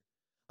culture.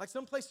 Like,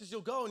 some places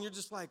you'll go and you're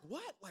just like,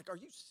 what? Like, are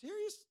you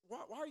serious?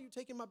 Why are you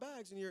taking my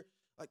bags? And you're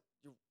like,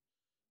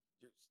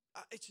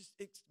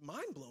 it's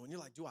mind blowing. You're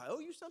like, do I owe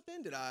you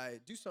something? Did I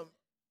do something?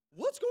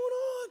 What's going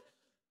on?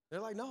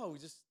 They're like, no, we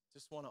just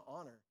want to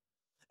honor.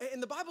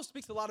 And the Bible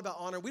speaks a lot about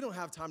honor. We don't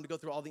have time to go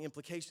through all the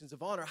implications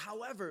of honor.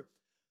 However,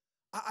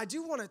 I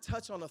do want to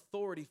touch on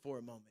authority for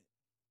a moment.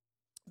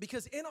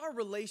 Because in our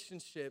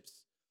relationships,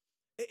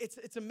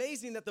 it's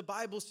amazing that the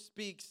Bible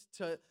speaks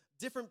to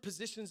different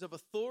positions of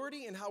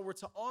authority and how we're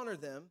to honor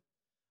them,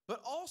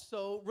 but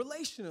also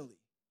relationally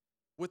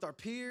with our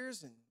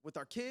peers and with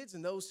our kids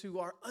and those who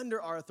are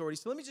under our authority.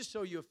 So let me just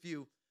show you a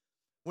few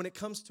when it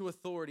comes to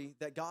authority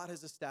that God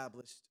has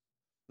established.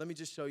 Let me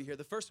just show you here.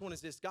 The first one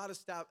is this. God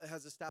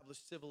has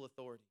established civil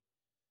authority.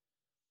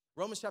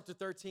 Romans chapter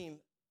 13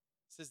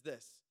 says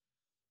this,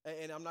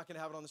 and I'm not going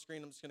to have it on the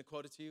screen. I'm just going to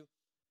quote it to you.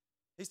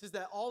 He says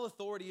that all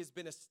authority has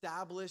been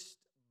established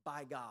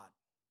by God.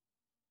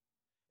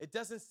 It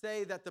doesn't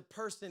say that the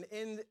person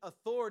in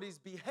authority's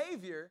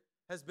behavior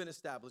has been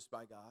established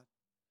by God,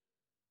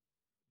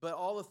 but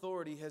all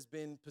authority has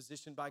been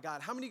positioned by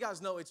God. How many of you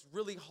guys know it's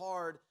really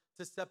hard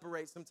to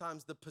separate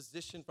sometimes the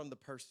position from the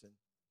person?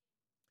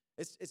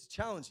 It's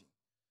challenging,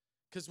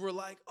 because we're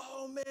like,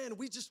 oh man,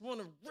 we just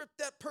want to rip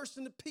that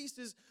person to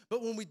pieces.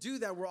 But when we do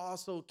that, we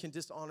also can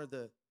dishonor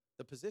the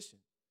position.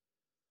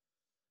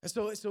 And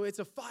so it's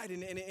a fight,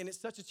 and it's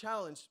such a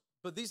challenge.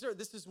 But this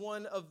is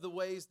one of the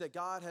ways that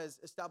God has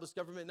established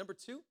government. Number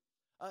two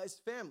is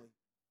family.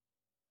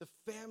 The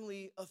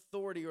family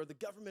authority, or the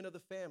government of the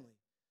family.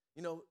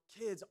 You know,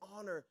 kids,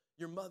 honor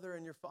your mother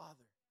and your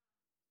father.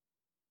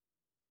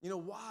 You know,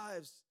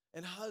 wives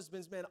and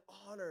husbands, man,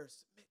 honor,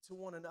 submit to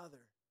one another.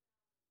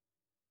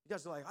 You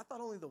guys are like, I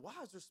thought only the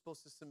wives are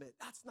supposed to submit.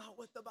 That's not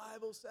what the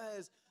Bible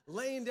says.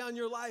 Laying down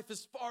your life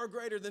is far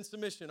greater than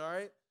submission, all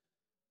right?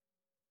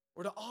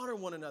 We're to honor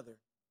one another.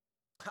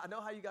 I know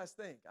how you guys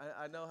think.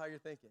 I know how you're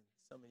thinking,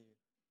 some of you.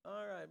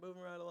 All right,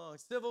 moving right along.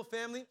 Civil,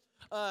 family.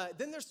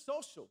 Then there's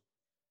social.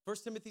 1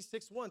 Timothy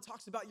 6:1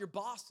 talks about your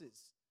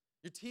bosses,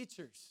 your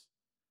teachers.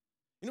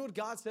 You know what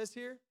God says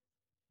here?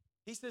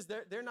 He says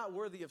they're not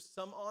worthy of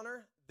some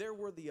honor. They're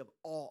worthy of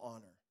all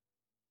honor.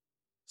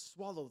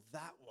 Swallow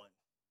that one.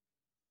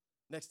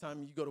 Next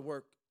time you go to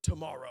work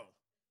tomorrow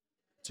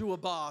to a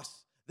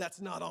boss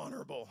that's not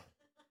honorable.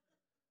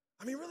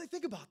 I mean, really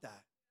think about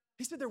that.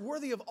 He said they're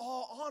worthy of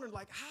all honor.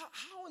 Like,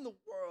 how in the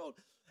world?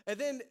 And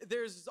then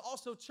there's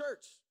also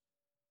church.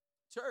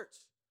 Church.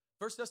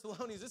 1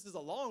 Thessalonians, this is a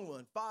long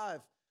one,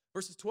 5,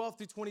 verses 12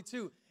 through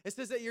 22. It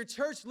says that your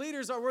church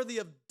leaders are worthy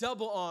of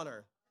double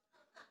honor.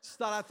 Just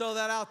thought I'd throw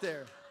that out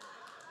there.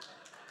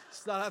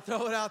 Just thought I'd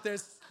throw it out there.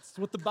 It's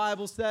what the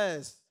Bible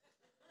says.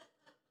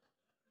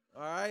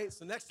 All right?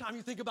 So next time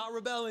you think about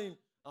rebelling,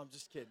 I'm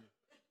just kidding.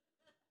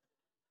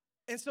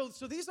 And so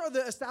these are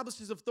the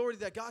establishments of authority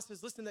that God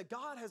says, listen, that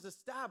God has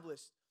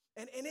established.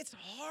 And it's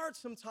hard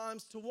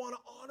sometimes to want to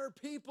honor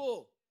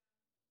people.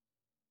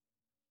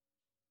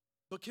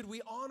 But could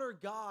we honor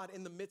God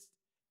in the midst,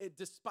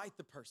 despite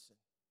the person?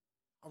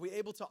 Are we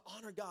able to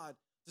honor God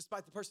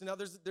despite the person? Now,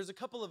 there's a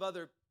couple of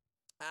other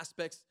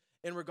aspects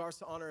in regards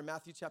to honor in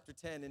Matthew chapter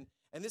 10.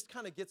 And this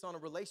kind of gets on a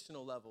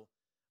relational level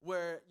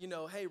where,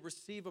 hey,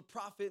 receive a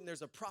prophet and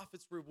there's a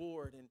prophet's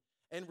reward.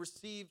 And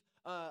receive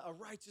a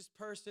righteous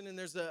person and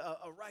there's a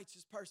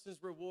righteous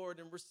person's reward.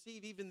 And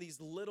receive even these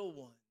little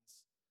ones.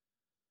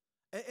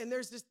 And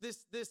there's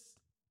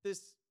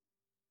this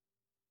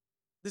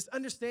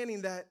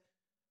understanding that,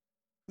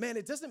 man,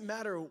 it doesn't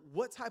matter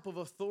what type of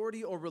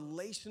authority or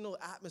relational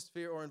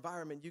atmosphere or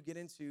environment you get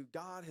into,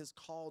 God has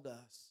called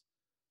us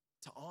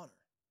to honor.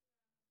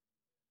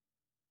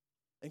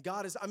 And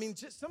God is,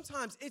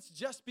 sometimes it's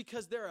just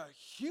because they're a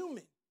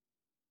human.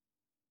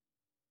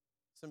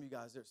 Some of you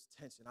guys, there's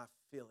tension. I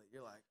feel it.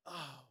 You're like,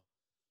 oh,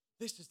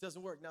 this just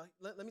doesn't work. Now,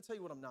 let me tell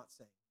you what I'm not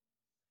saying.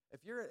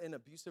 If you're in an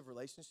abusive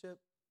relationship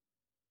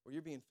where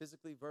you're being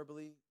physically,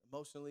 verbally,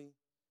 emotionally,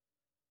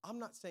 I'm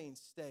not saying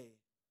stay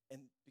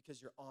and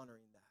because you're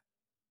honoring that.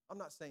 I'm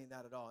not saying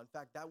that at all. In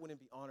fact, that wouldn't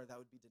be honor, that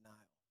would be denial.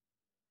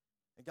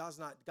 And God's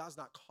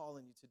not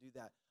calling you to do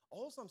that.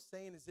 All I'm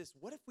saying is this: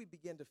 what if we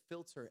begin to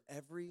filter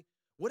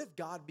what if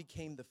God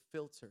became the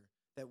filter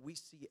that we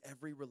see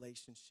every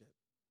relationship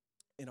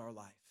in our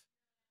life?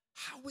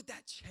 How would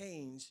that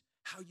change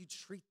how you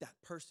treat that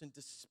person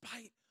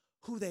despite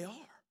who they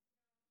are?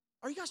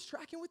 Are you guys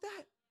tracking with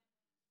that?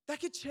 That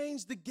could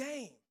change the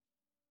game.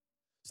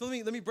 So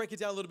let me break it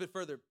down a little bit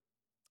further.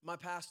 My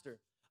pastor,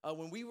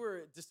 when we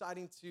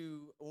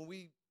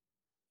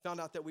found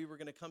out that we were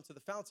going to come to the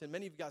fountain,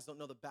 many of you guys don't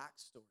know the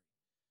backstory.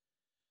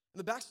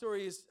 And the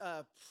backstory is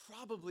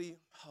probably,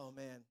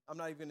 I'm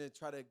not even going to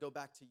try to go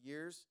back to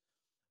years.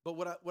 But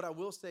what I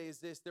will say is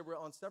this: there were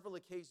on several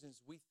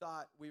occasions we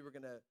thought we were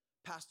going to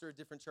pastor at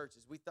different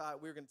churches. We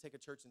thought we were going to take a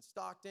church in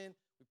Stockton.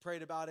 We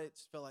prayed about it.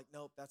 Just felt like,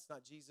 nope, that's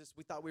not Jesus.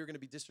 We thought we were going to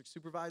be district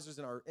supervisors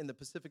in the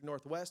Pacific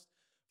Northwest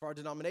for our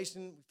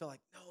denomination. We felt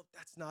like, no,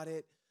 that's not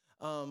it.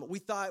 We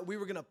thought we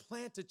were going to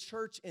plant a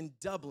church in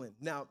Dublin.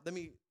 Now, let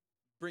me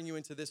bring you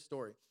into this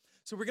story.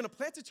 So we're going to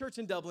plant a church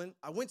in Dublin.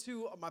 I went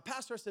to my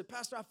pastor. I said,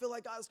 Pastor, I feel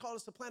like God has called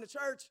us to plant a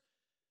church.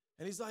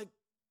 And he's like,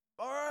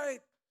 all right.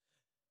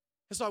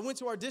 And so I went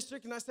to our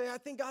district and I said, I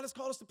think God has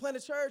called us to plant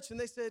a church. And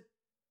they said,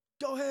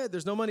 go ahead.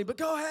 There's no money, but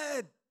go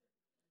ahead.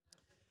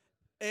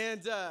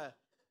 And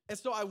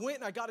so I went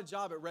and I got a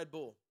job at Red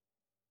Bull,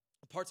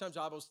 a part-time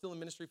job. I was still in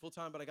ministry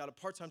full-time, but I got a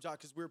part-time job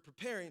because we were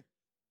preparing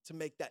to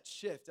make that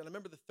shift. And I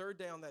remember the third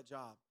day on that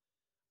job,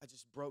 I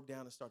just broke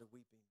down and started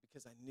weeping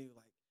because I knew,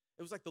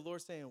 it was like the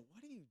Lord saying,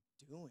 what are you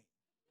doing?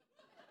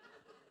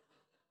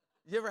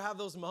 You ever have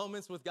those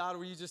moments with God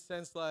where you just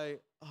sense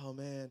like, oh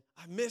man,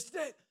 I missed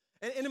it?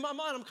 And in my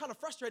mind, I'm kind of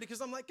frustrated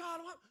because I'm like, God,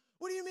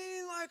 what do you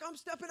mean? Like, I'm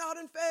stepping out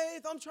in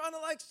faith. I'm trying to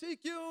seek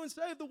you and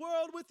save the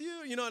world with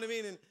you. You know what I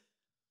mean?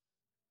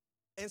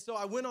 And so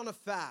I went on a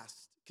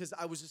fast because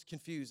I was just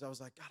confused. I was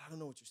like, God, I don't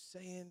know what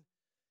you're saying.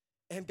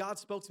 And God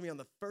spoke to me on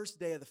the first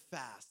day of the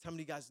fast. How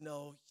many of you guys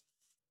know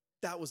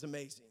that was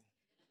amazing?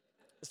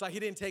 It's like he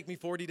didn't take me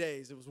 40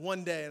 days. It was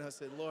one day. And I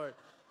said, Lord,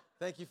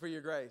 thank you for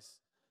your grace.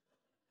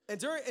 And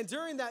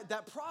during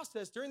that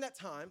process, during that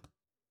time,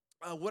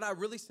 what I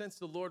really sensed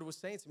the Lord was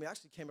saying to me, I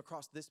actually came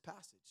across this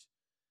passage.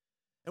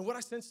 And what I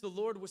sensed the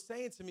Lord was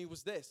saying to me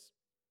was this,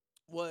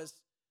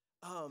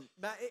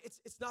 Matt,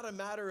 it's not a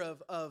matter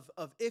of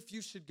if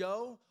you should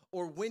go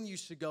or when you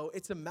should go.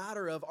 It's a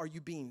matter of, are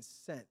you being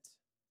sent?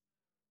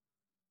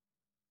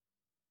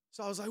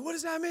 So I was like, what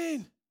does that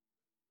mean?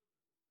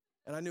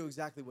 And I knew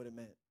exactly what it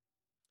meant.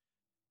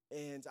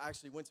 And I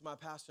actually went to my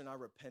pastor and I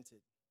repented.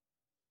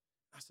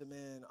 I said,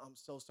 man, I'm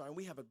so sorry. And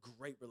we have a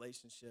great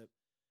relationship.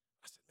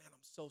 I said, man, I'm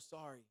so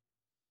sorry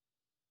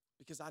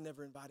because I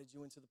never invited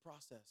you into the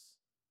process.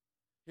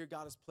 Here,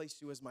 God has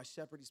placed you as my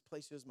shepherd. He's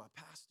placed you as my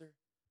pastor.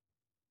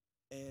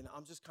 And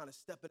I'm just kind of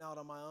stepping out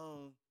on my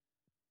own.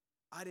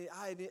 I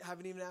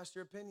haven't even asked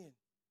your opinion. And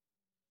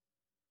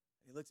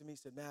he looked at me and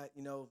said, Matt,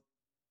 he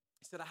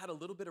said, I had a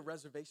little bit of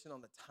reservation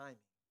on the timing.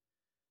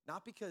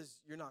 Not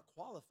because you're not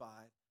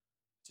qualified,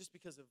 just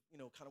because of,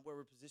 kind of where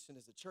we're positioned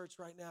as a church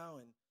right now.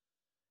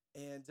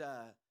 And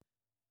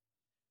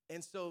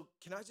so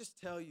can I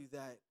just tell you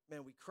that,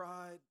 man, we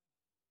cried,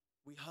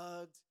 we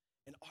hugged,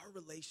 and our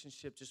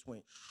relationship just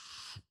went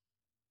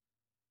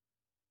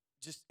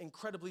just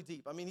incredibly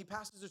deep. I mean, he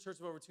pastors a church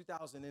of over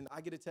 2,000, and I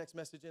get a text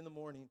message in the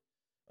morning.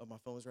 Oh, my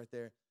phone is right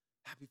there.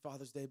 Happy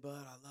Father's Day,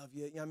 bud. I love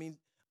you.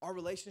 Our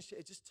relationship,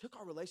 it just took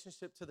our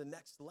relationship to the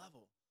next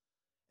level.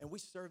 And we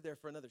served there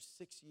for another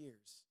 6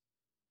 years.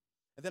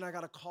 And then I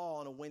got a call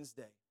on a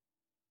Wednesday.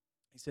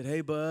 He said,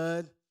 hey,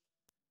 bud.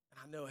 And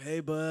I know, hey,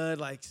 bud,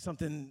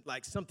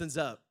 something's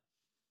up.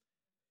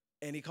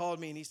 And he called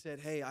me and he said,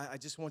 hey, I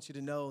just want you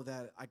to know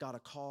that I got a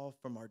call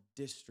from our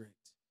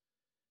district.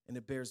 And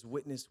it bears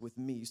witness with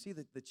me. You see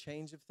the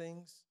change of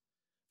things?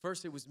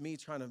 First, it was me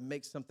trying to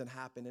make something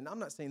happen. And I'm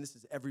not saying this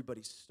is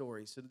everybody's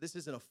story, so this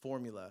isn't a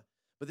formula,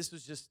 but this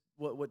was just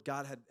what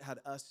God had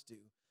us do.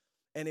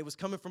 And it was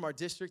coming from our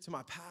district to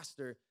my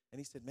pastor, and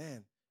he said,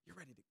 man, you're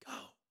ready to go.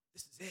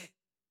 This is it.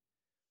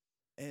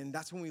 And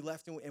that's when we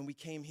left and we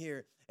came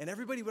here. And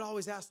everybody would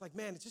always ask, like,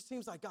 man, it just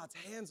seems like God's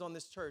hands on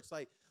this church.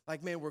 Like,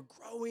 man, we're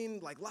growing,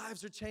 like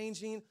lives are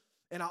changing.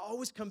 And I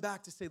always come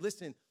back to say,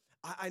 listen,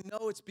 I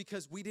know it's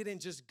because we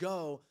didn't just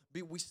go,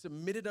 but we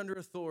submitted under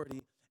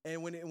authority.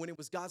 And when it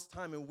was God's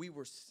time and we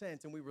were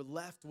sent and we were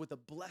left with a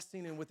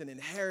blessing and with an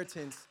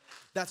inheritance,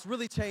 that's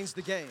really changed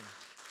the game.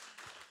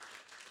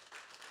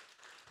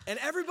 And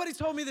everybody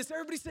told me this.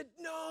 Everybody said,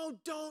 no,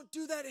 don't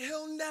do that.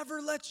 He'll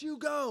never let you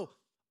go.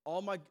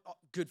 All my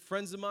good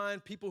friends of mine,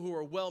 people who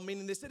are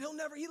well-meaning, they said,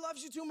 he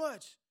loves you too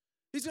much.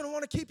 He's going to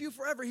want to keep you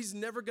forever. He's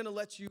never going to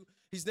let you,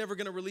 he's never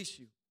going to release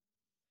you.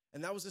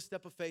 And that was a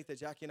step of faith that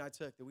Jackie and I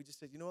took, that we just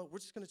said, you know what, we're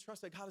just going to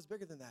trust that God is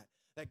bigger than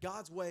that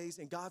God's ways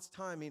and God's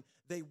timing,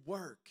 they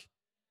work.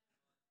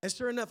 And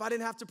sure enough, I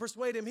didn't have to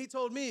persuade him. He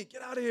told me,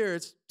 get out of here.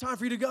 It's time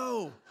for you to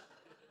go.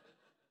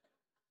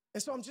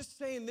 And so I'm just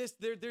saying this,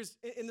 there's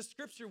in the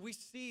scripture, we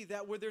see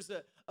that where there's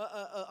a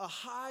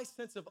high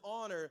sense of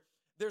honor,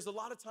 there's a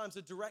lot of times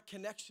a direct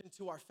connection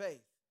to our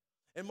faith.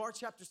 In Mark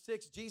chapter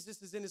 6,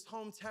 Jesus is in his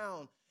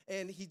hometown,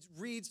 and he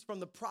reads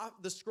from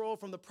the scroll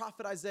from the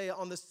prophet Isaiah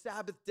on the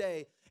Sabbath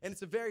day. And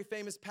it's a very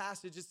famous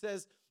passage. It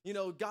says, you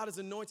know, God has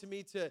anointed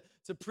me to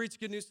preach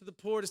good news to the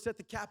poor, to set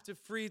the captive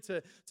free,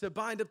 to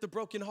bind up the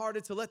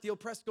brokenhearted, to let the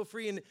oppressed go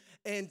free.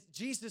 And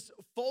Jesus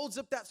folds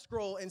up that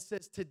scroll and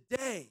says,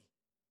 today,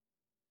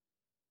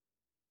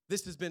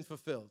 this has been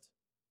fulfilled.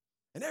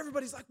 And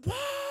everybody's like, what?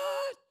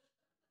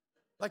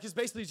 Like, it's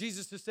basically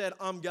Jesus just said,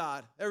 I'm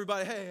God.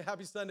 Everybody, hey,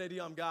 happy Sunday to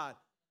you, I'm God.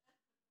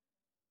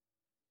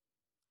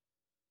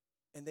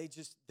 And they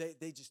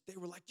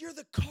were like, you're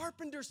the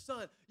carpenter's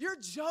son. You're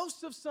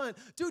Joseph's son.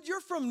 Dude, you're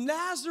from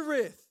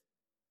Nazareth.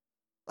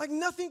 Like,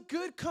 nothing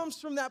good comes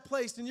from that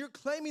place. And you're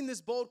claiming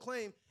this bold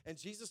claim. And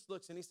Jesus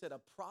looks and he said,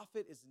 a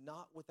prophet is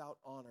not without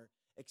honor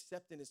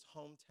except in his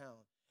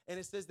hometown. And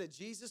it says that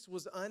Jesus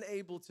was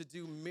unable to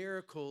do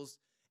miracles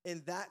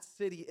in that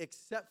city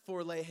except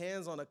for lay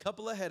hands on a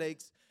couple of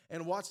headaches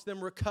and watch them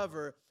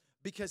recover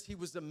because he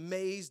was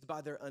amazed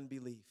by their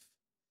unbelief.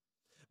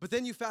 But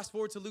then you fast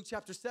forward to Luke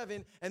chapter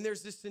 7, and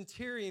there's this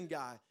centurion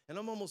guy. And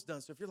I'm almost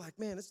done. So if you're like,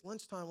 man, it's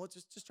lunchtime, well,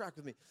 just track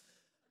with me.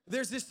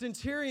 There's this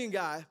centurion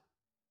guy,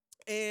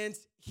 and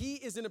he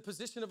is in a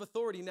position of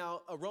authority.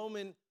 Now, a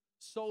Roman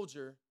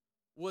soldier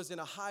was in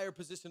a higher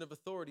position of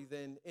authority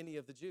than any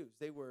of the Jews.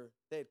 They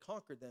had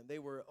conquered them. They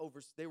were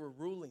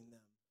ruling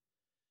them.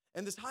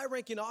 And this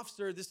high-ranking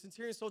officer, this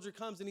centurion soldier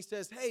comes and he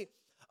says, hey,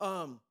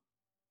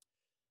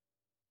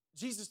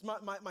 Jesus,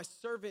 my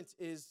servant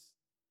is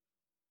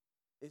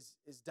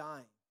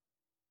dying.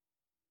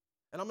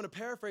 And I'm going to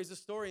paraphrase the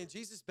story. And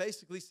Jesus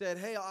basically said,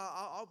 hey,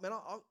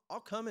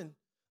 I'll come and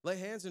lay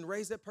hands and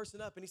raise that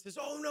person up. And he says,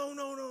 oh,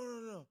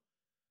 no.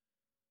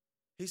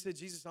 He said,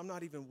 Jesus, I'm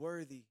not even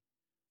worthy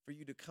for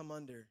you to come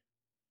under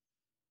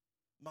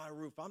my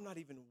roof. I'm not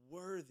even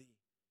worthy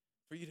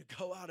for you to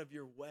go out of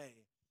your way.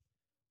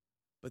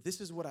 But this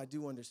is what I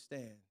do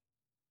understand.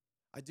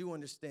 I do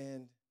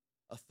understand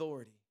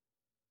authority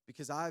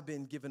because I've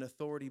been given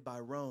authority by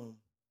Rome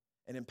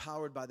and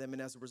empowered by them.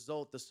 And as a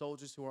result, the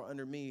soldiers who are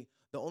under me,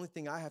 the only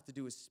thing I have to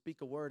do is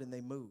speak a word and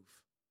they move.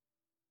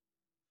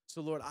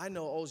 So Lord, I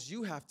know all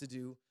you have to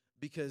do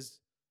because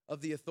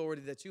of the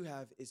authority that you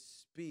have is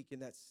speak,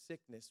 and that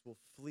sickness will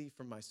flee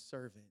from my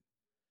servant.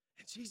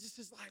 And Jesus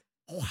is like,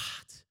 what?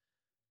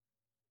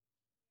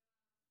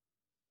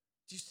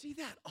 Do you see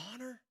that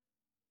honor?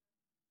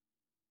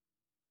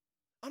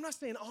 I'm not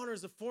saying honor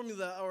is a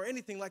formula or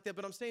anything like that,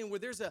 but I'm saying where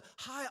there's a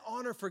high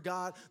honor for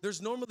God,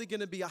 there's normally going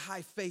to be a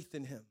high faith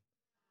in him.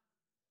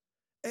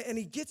 And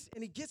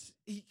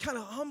he kind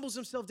of humbles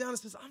himself down and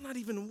says, I'm not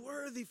even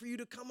worthy for you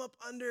to come up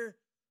under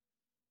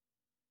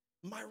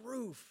my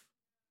roof.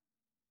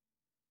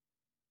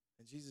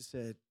 And Jesus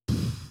said,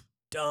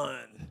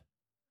 done.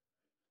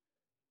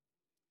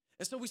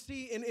 And so we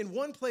see in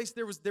one place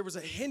there was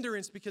a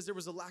hindrance because there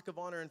was a lack of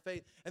honor and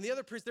faith. And the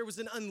other place there was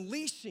an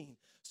unleashing.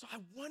 So I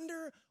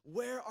wonder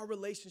where our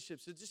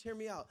relationships, so just hear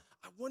me out.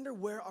 I wonder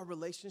where our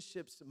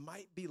relationships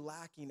might be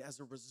lacking as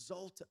a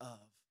result of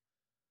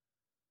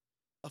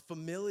a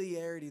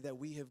familiarity that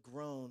we have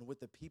grown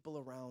with the people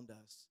around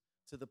us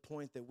to the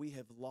point that we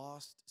have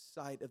lost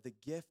sight of the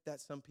gift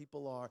that some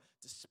people are,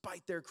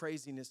 despite their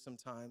craziness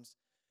sometimes.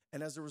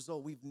 And as a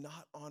result, we've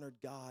not honored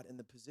God in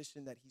the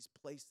position that he's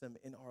placed them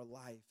in our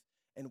life,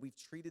 and we've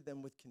treated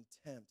them with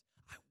contempt.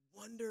 I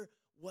wonder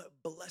what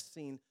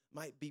blessing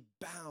might be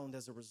bound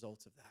as a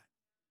result of that.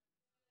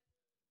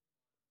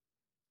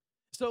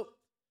 So,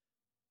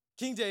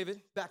 King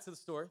David, back to the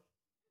story.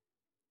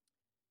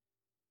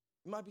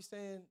 You might be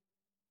saying,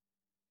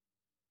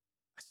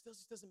 it still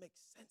just doesn't make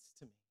sense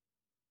to me.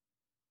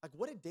 Like,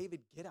 what did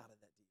David get out of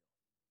that deal?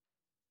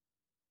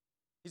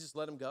 He just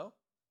let him go?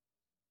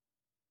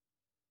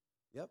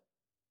 Yep.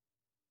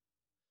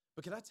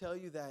 But can I tell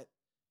you that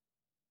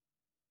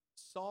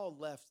Saul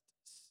left,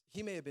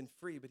 he may have been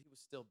free, but he was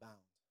still bound.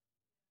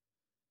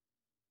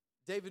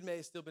 David may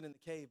have still been in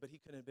the cave, but he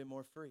couldn't have been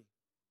more free.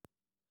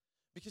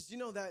 Because you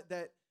know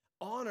that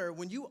honor,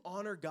 when you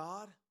honor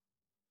God,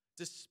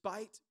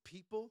 despite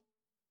people,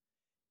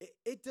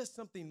 it does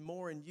something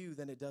more in you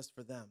than it does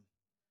for them.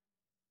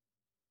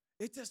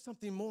 It does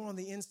something more on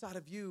the inside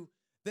of you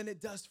than it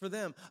does for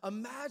them.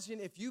 Imagine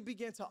if you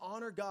began to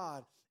honor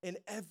God in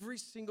every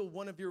single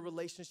one of your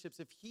relationships,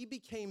 if he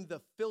became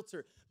the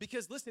filter.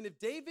 Because listen, if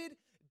David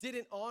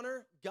didn't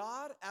honor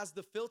God as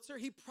the filter,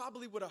 he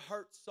probably would have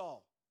hurt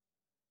Saul.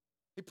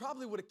 He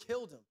probably would have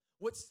killed him.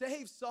 What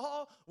saved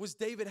Saul was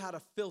David had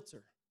a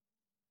filter.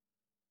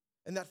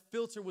 And that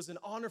filter was an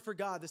honor for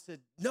God that said,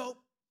 nope,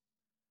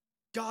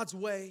 God's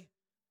way,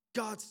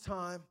 God's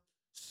time,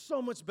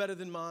 so much better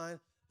than mine.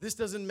 This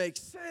doesn't make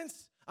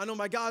sense. I know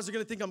my guys are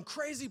going to think I'm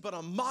crazy, but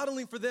I'm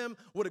modeling for them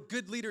what a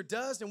good leader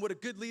does and what a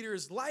good leader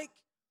is like.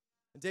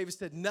 And David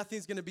said,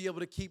 nothing's going to be able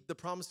to keep the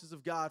promises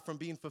of God from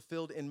being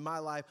fulfilled in my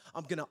life.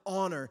 I'm going to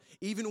honor,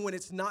 even when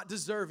it's not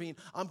deserving,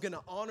 I'm going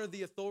to honor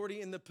the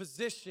authority and the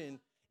position,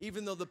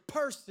 even though the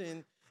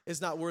person is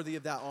not worthy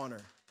of that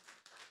honor.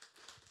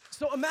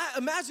 So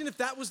imagine if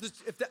that was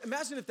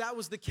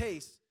the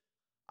case.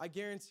 I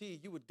guarantee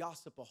you would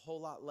gossip a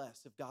whole lot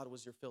less if God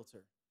was your filter.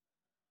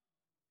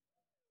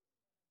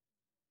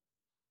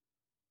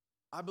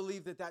 I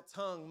believe that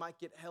tongue might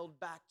get held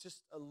back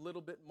just a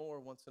little bit more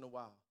once in a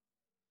while.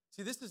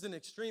 See, this is an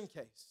extreme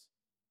case.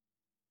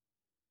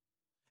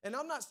 And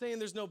I'm not saying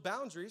there's no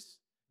boundaries.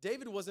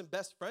 David wasn't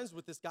best friends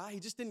with this guy.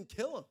 He just didn't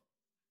kill him.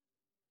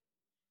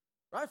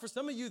 Right? For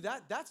some of you,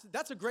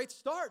 that's a great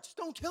start. Just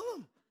don't kill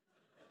him.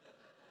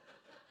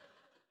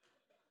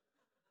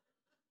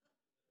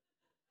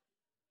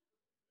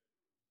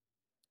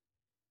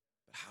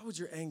 But how would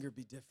your anger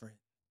be different?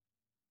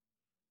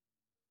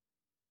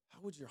 How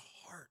would your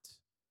heart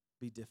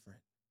be different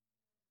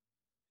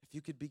if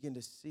you could begin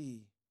to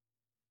see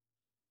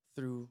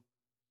through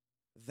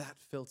that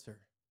filter?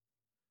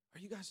 Are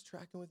you guys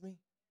tracking with me?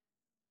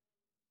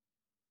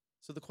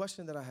 So the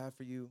question that I have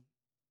for you,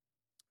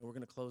 and we're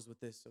going to close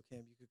with this, so Cam,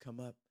 you could come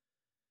up,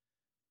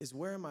 is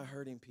where am I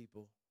hurting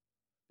people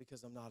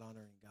because I'm not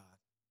honoring God?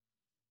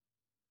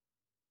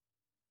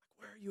 Like,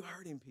 where are you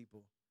hurting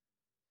people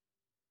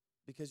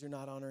because you're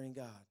not honoring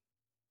God?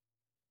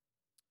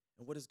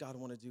 And what does God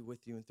want to do with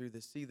you and through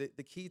this? See, the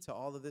key to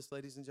all of this,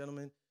 ladies and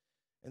gentlemen,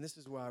 and this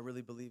is where I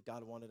really believe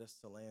God wanted us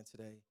to land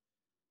today.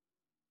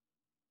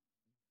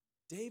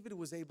 David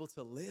was able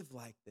to live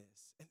like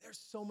this. And there's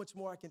so much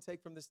more I can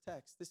take from this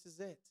text. This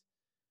is it.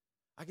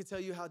 I can tell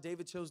you how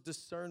David chose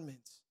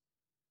discernment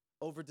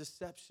over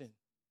deception.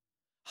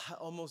 I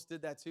almost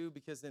did that too,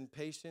 because in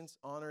patience,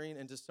 honoring,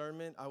 and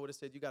discernment, I would have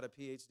said you got a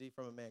PhD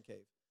from a man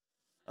cave.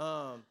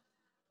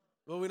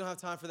 But we don't have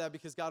time for that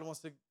because God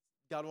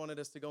wanted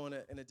us to go in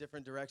a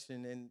different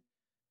direction.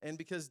 And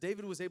because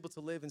David was able to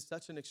live in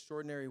such an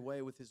extraordinary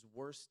way with his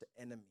worst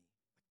enemy.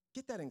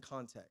 Get that in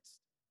context.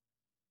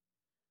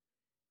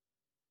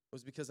 It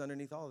was because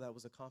underneath all of that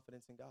was a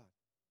confidence in God.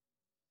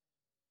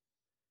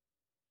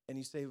 And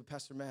you say,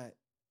 Pastor Matt,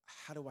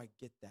 how do I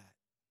get that?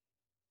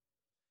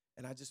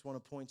 And I just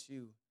want to point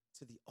you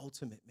to the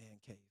ultimate man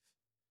cave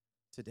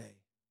today.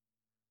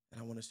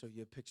 And I want to show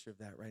you a picture of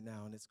that right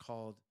now. And it's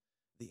called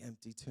the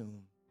empty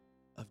tomb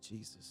of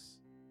Jesus.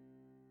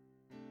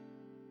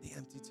 The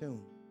empty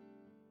tomb.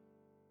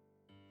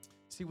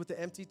 See, what the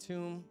empty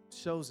tomb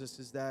shows us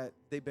is that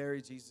they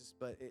buried Jesus,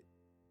 but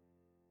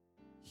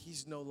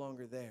he's no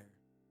longer there.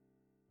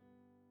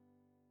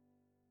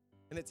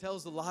 And it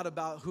tells a lot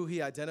about who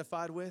he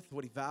identified with,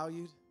 what he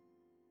valued,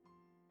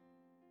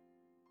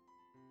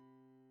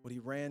 what he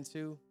ran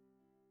to.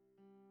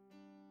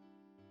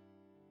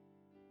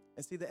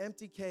 And see, the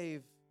empty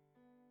cave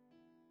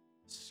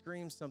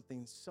screams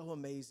something so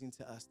amazing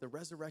to us. The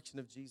resurrection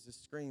of Jesus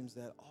screams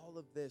that all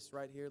of this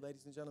right here,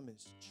 ladies and gentlemen,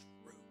 is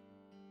true.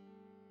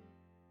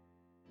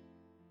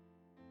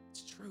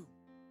 It's true.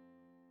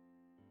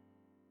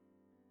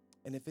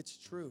 And if it's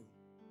true,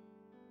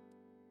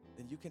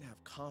 then you can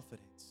have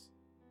confidence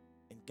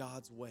in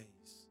God's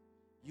ways.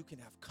 You can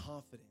have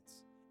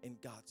confidence in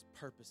God's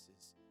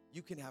purposes.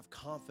 You can have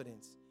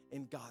confidence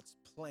in God's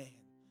plan.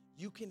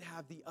 You can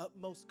have the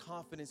utmost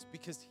confidence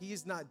because he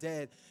is not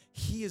dead.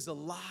 He is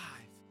alive.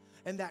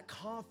 And that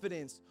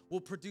confidence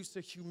will produce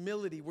a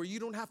humility where you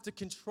don't have to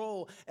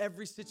control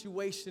every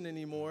situation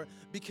anymore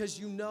because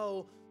you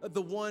know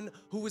the one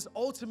who is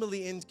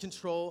ultimately in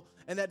control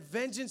and that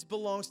vengeance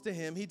belongs to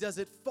him. He does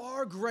it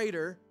far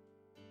greater.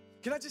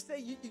 Can I just say,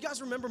 you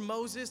guys remember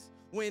Moses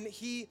when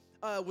he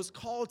was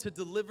called to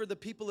deliver the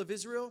people of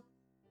Israel?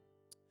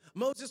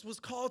 Moses was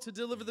called to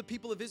deliver the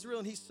people of Israel,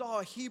 and he saw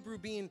a Hebrew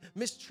being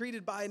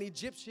mistreated by an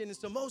Egyptian. And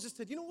so Moses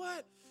said, you know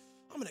what?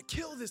 I'm going to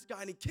kill this guy.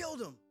 And he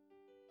killed him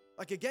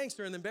like a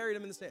gangster and then buried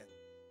him in the sand.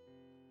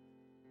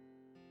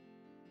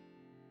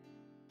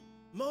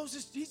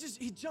 Moses,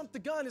 he jumped the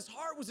gun. His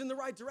heart was in the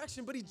right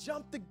direction, but he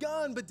jumped the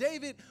gun. But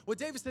what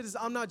David said is,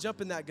 I'm not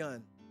jumping that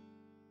gun.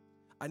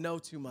 I know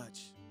too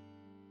much.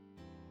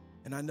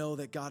 And I know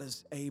that God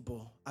is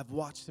able. I've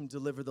watched him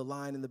deliver the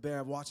lion and the bear.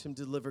 I've watched him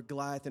deliver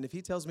Goliath. And if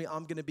he tells me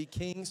I'm going to be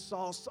King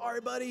Saul,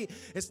 sorry, buddy,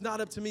 it's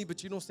not up to me,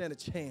 but you don't stand a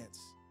chance.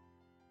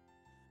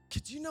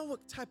 Could you know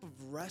what type of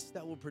rest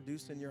that will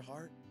produce in your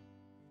heart?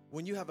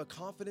 When you have a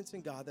confidence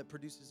in God that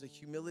produces a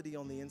humility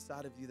on the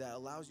inside of you that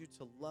allows you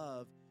to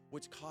love,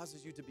 which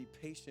causes you to be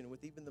patient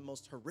with even the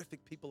most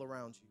horrific people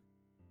around you.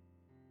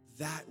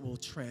 That will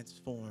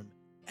transform